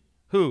Pennsylvania.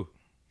 Who?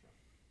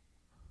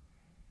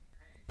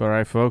 All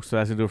right, folks, so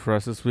that's going to do it for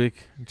us this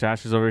week.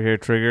 Josh is over here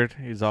triggered.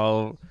 He's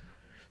all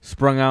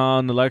sprung out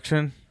on the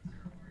election.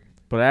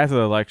 But after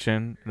the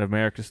election,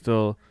 America's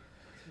still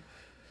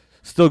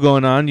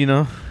going on, you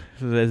know.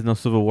 There's no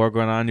civil war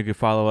going on. You can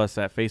follow us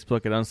at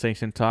Facebook at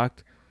Unsanctioned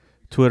Talk,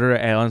 Twitter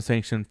at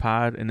Unsanctioned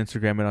Pod, and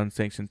Instagram at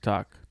Unsanctioned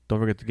Talk. Don't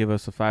forget to give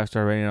us a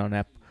 5-star rating on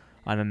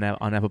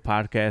Apple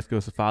Podcasts. Give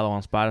us a follow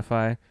on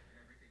Spotify.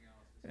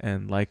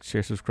 And like,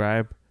 share,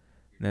 subscribe.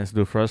 And that's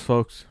do it for us,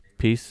 folks.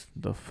 Peace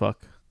the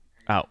fuck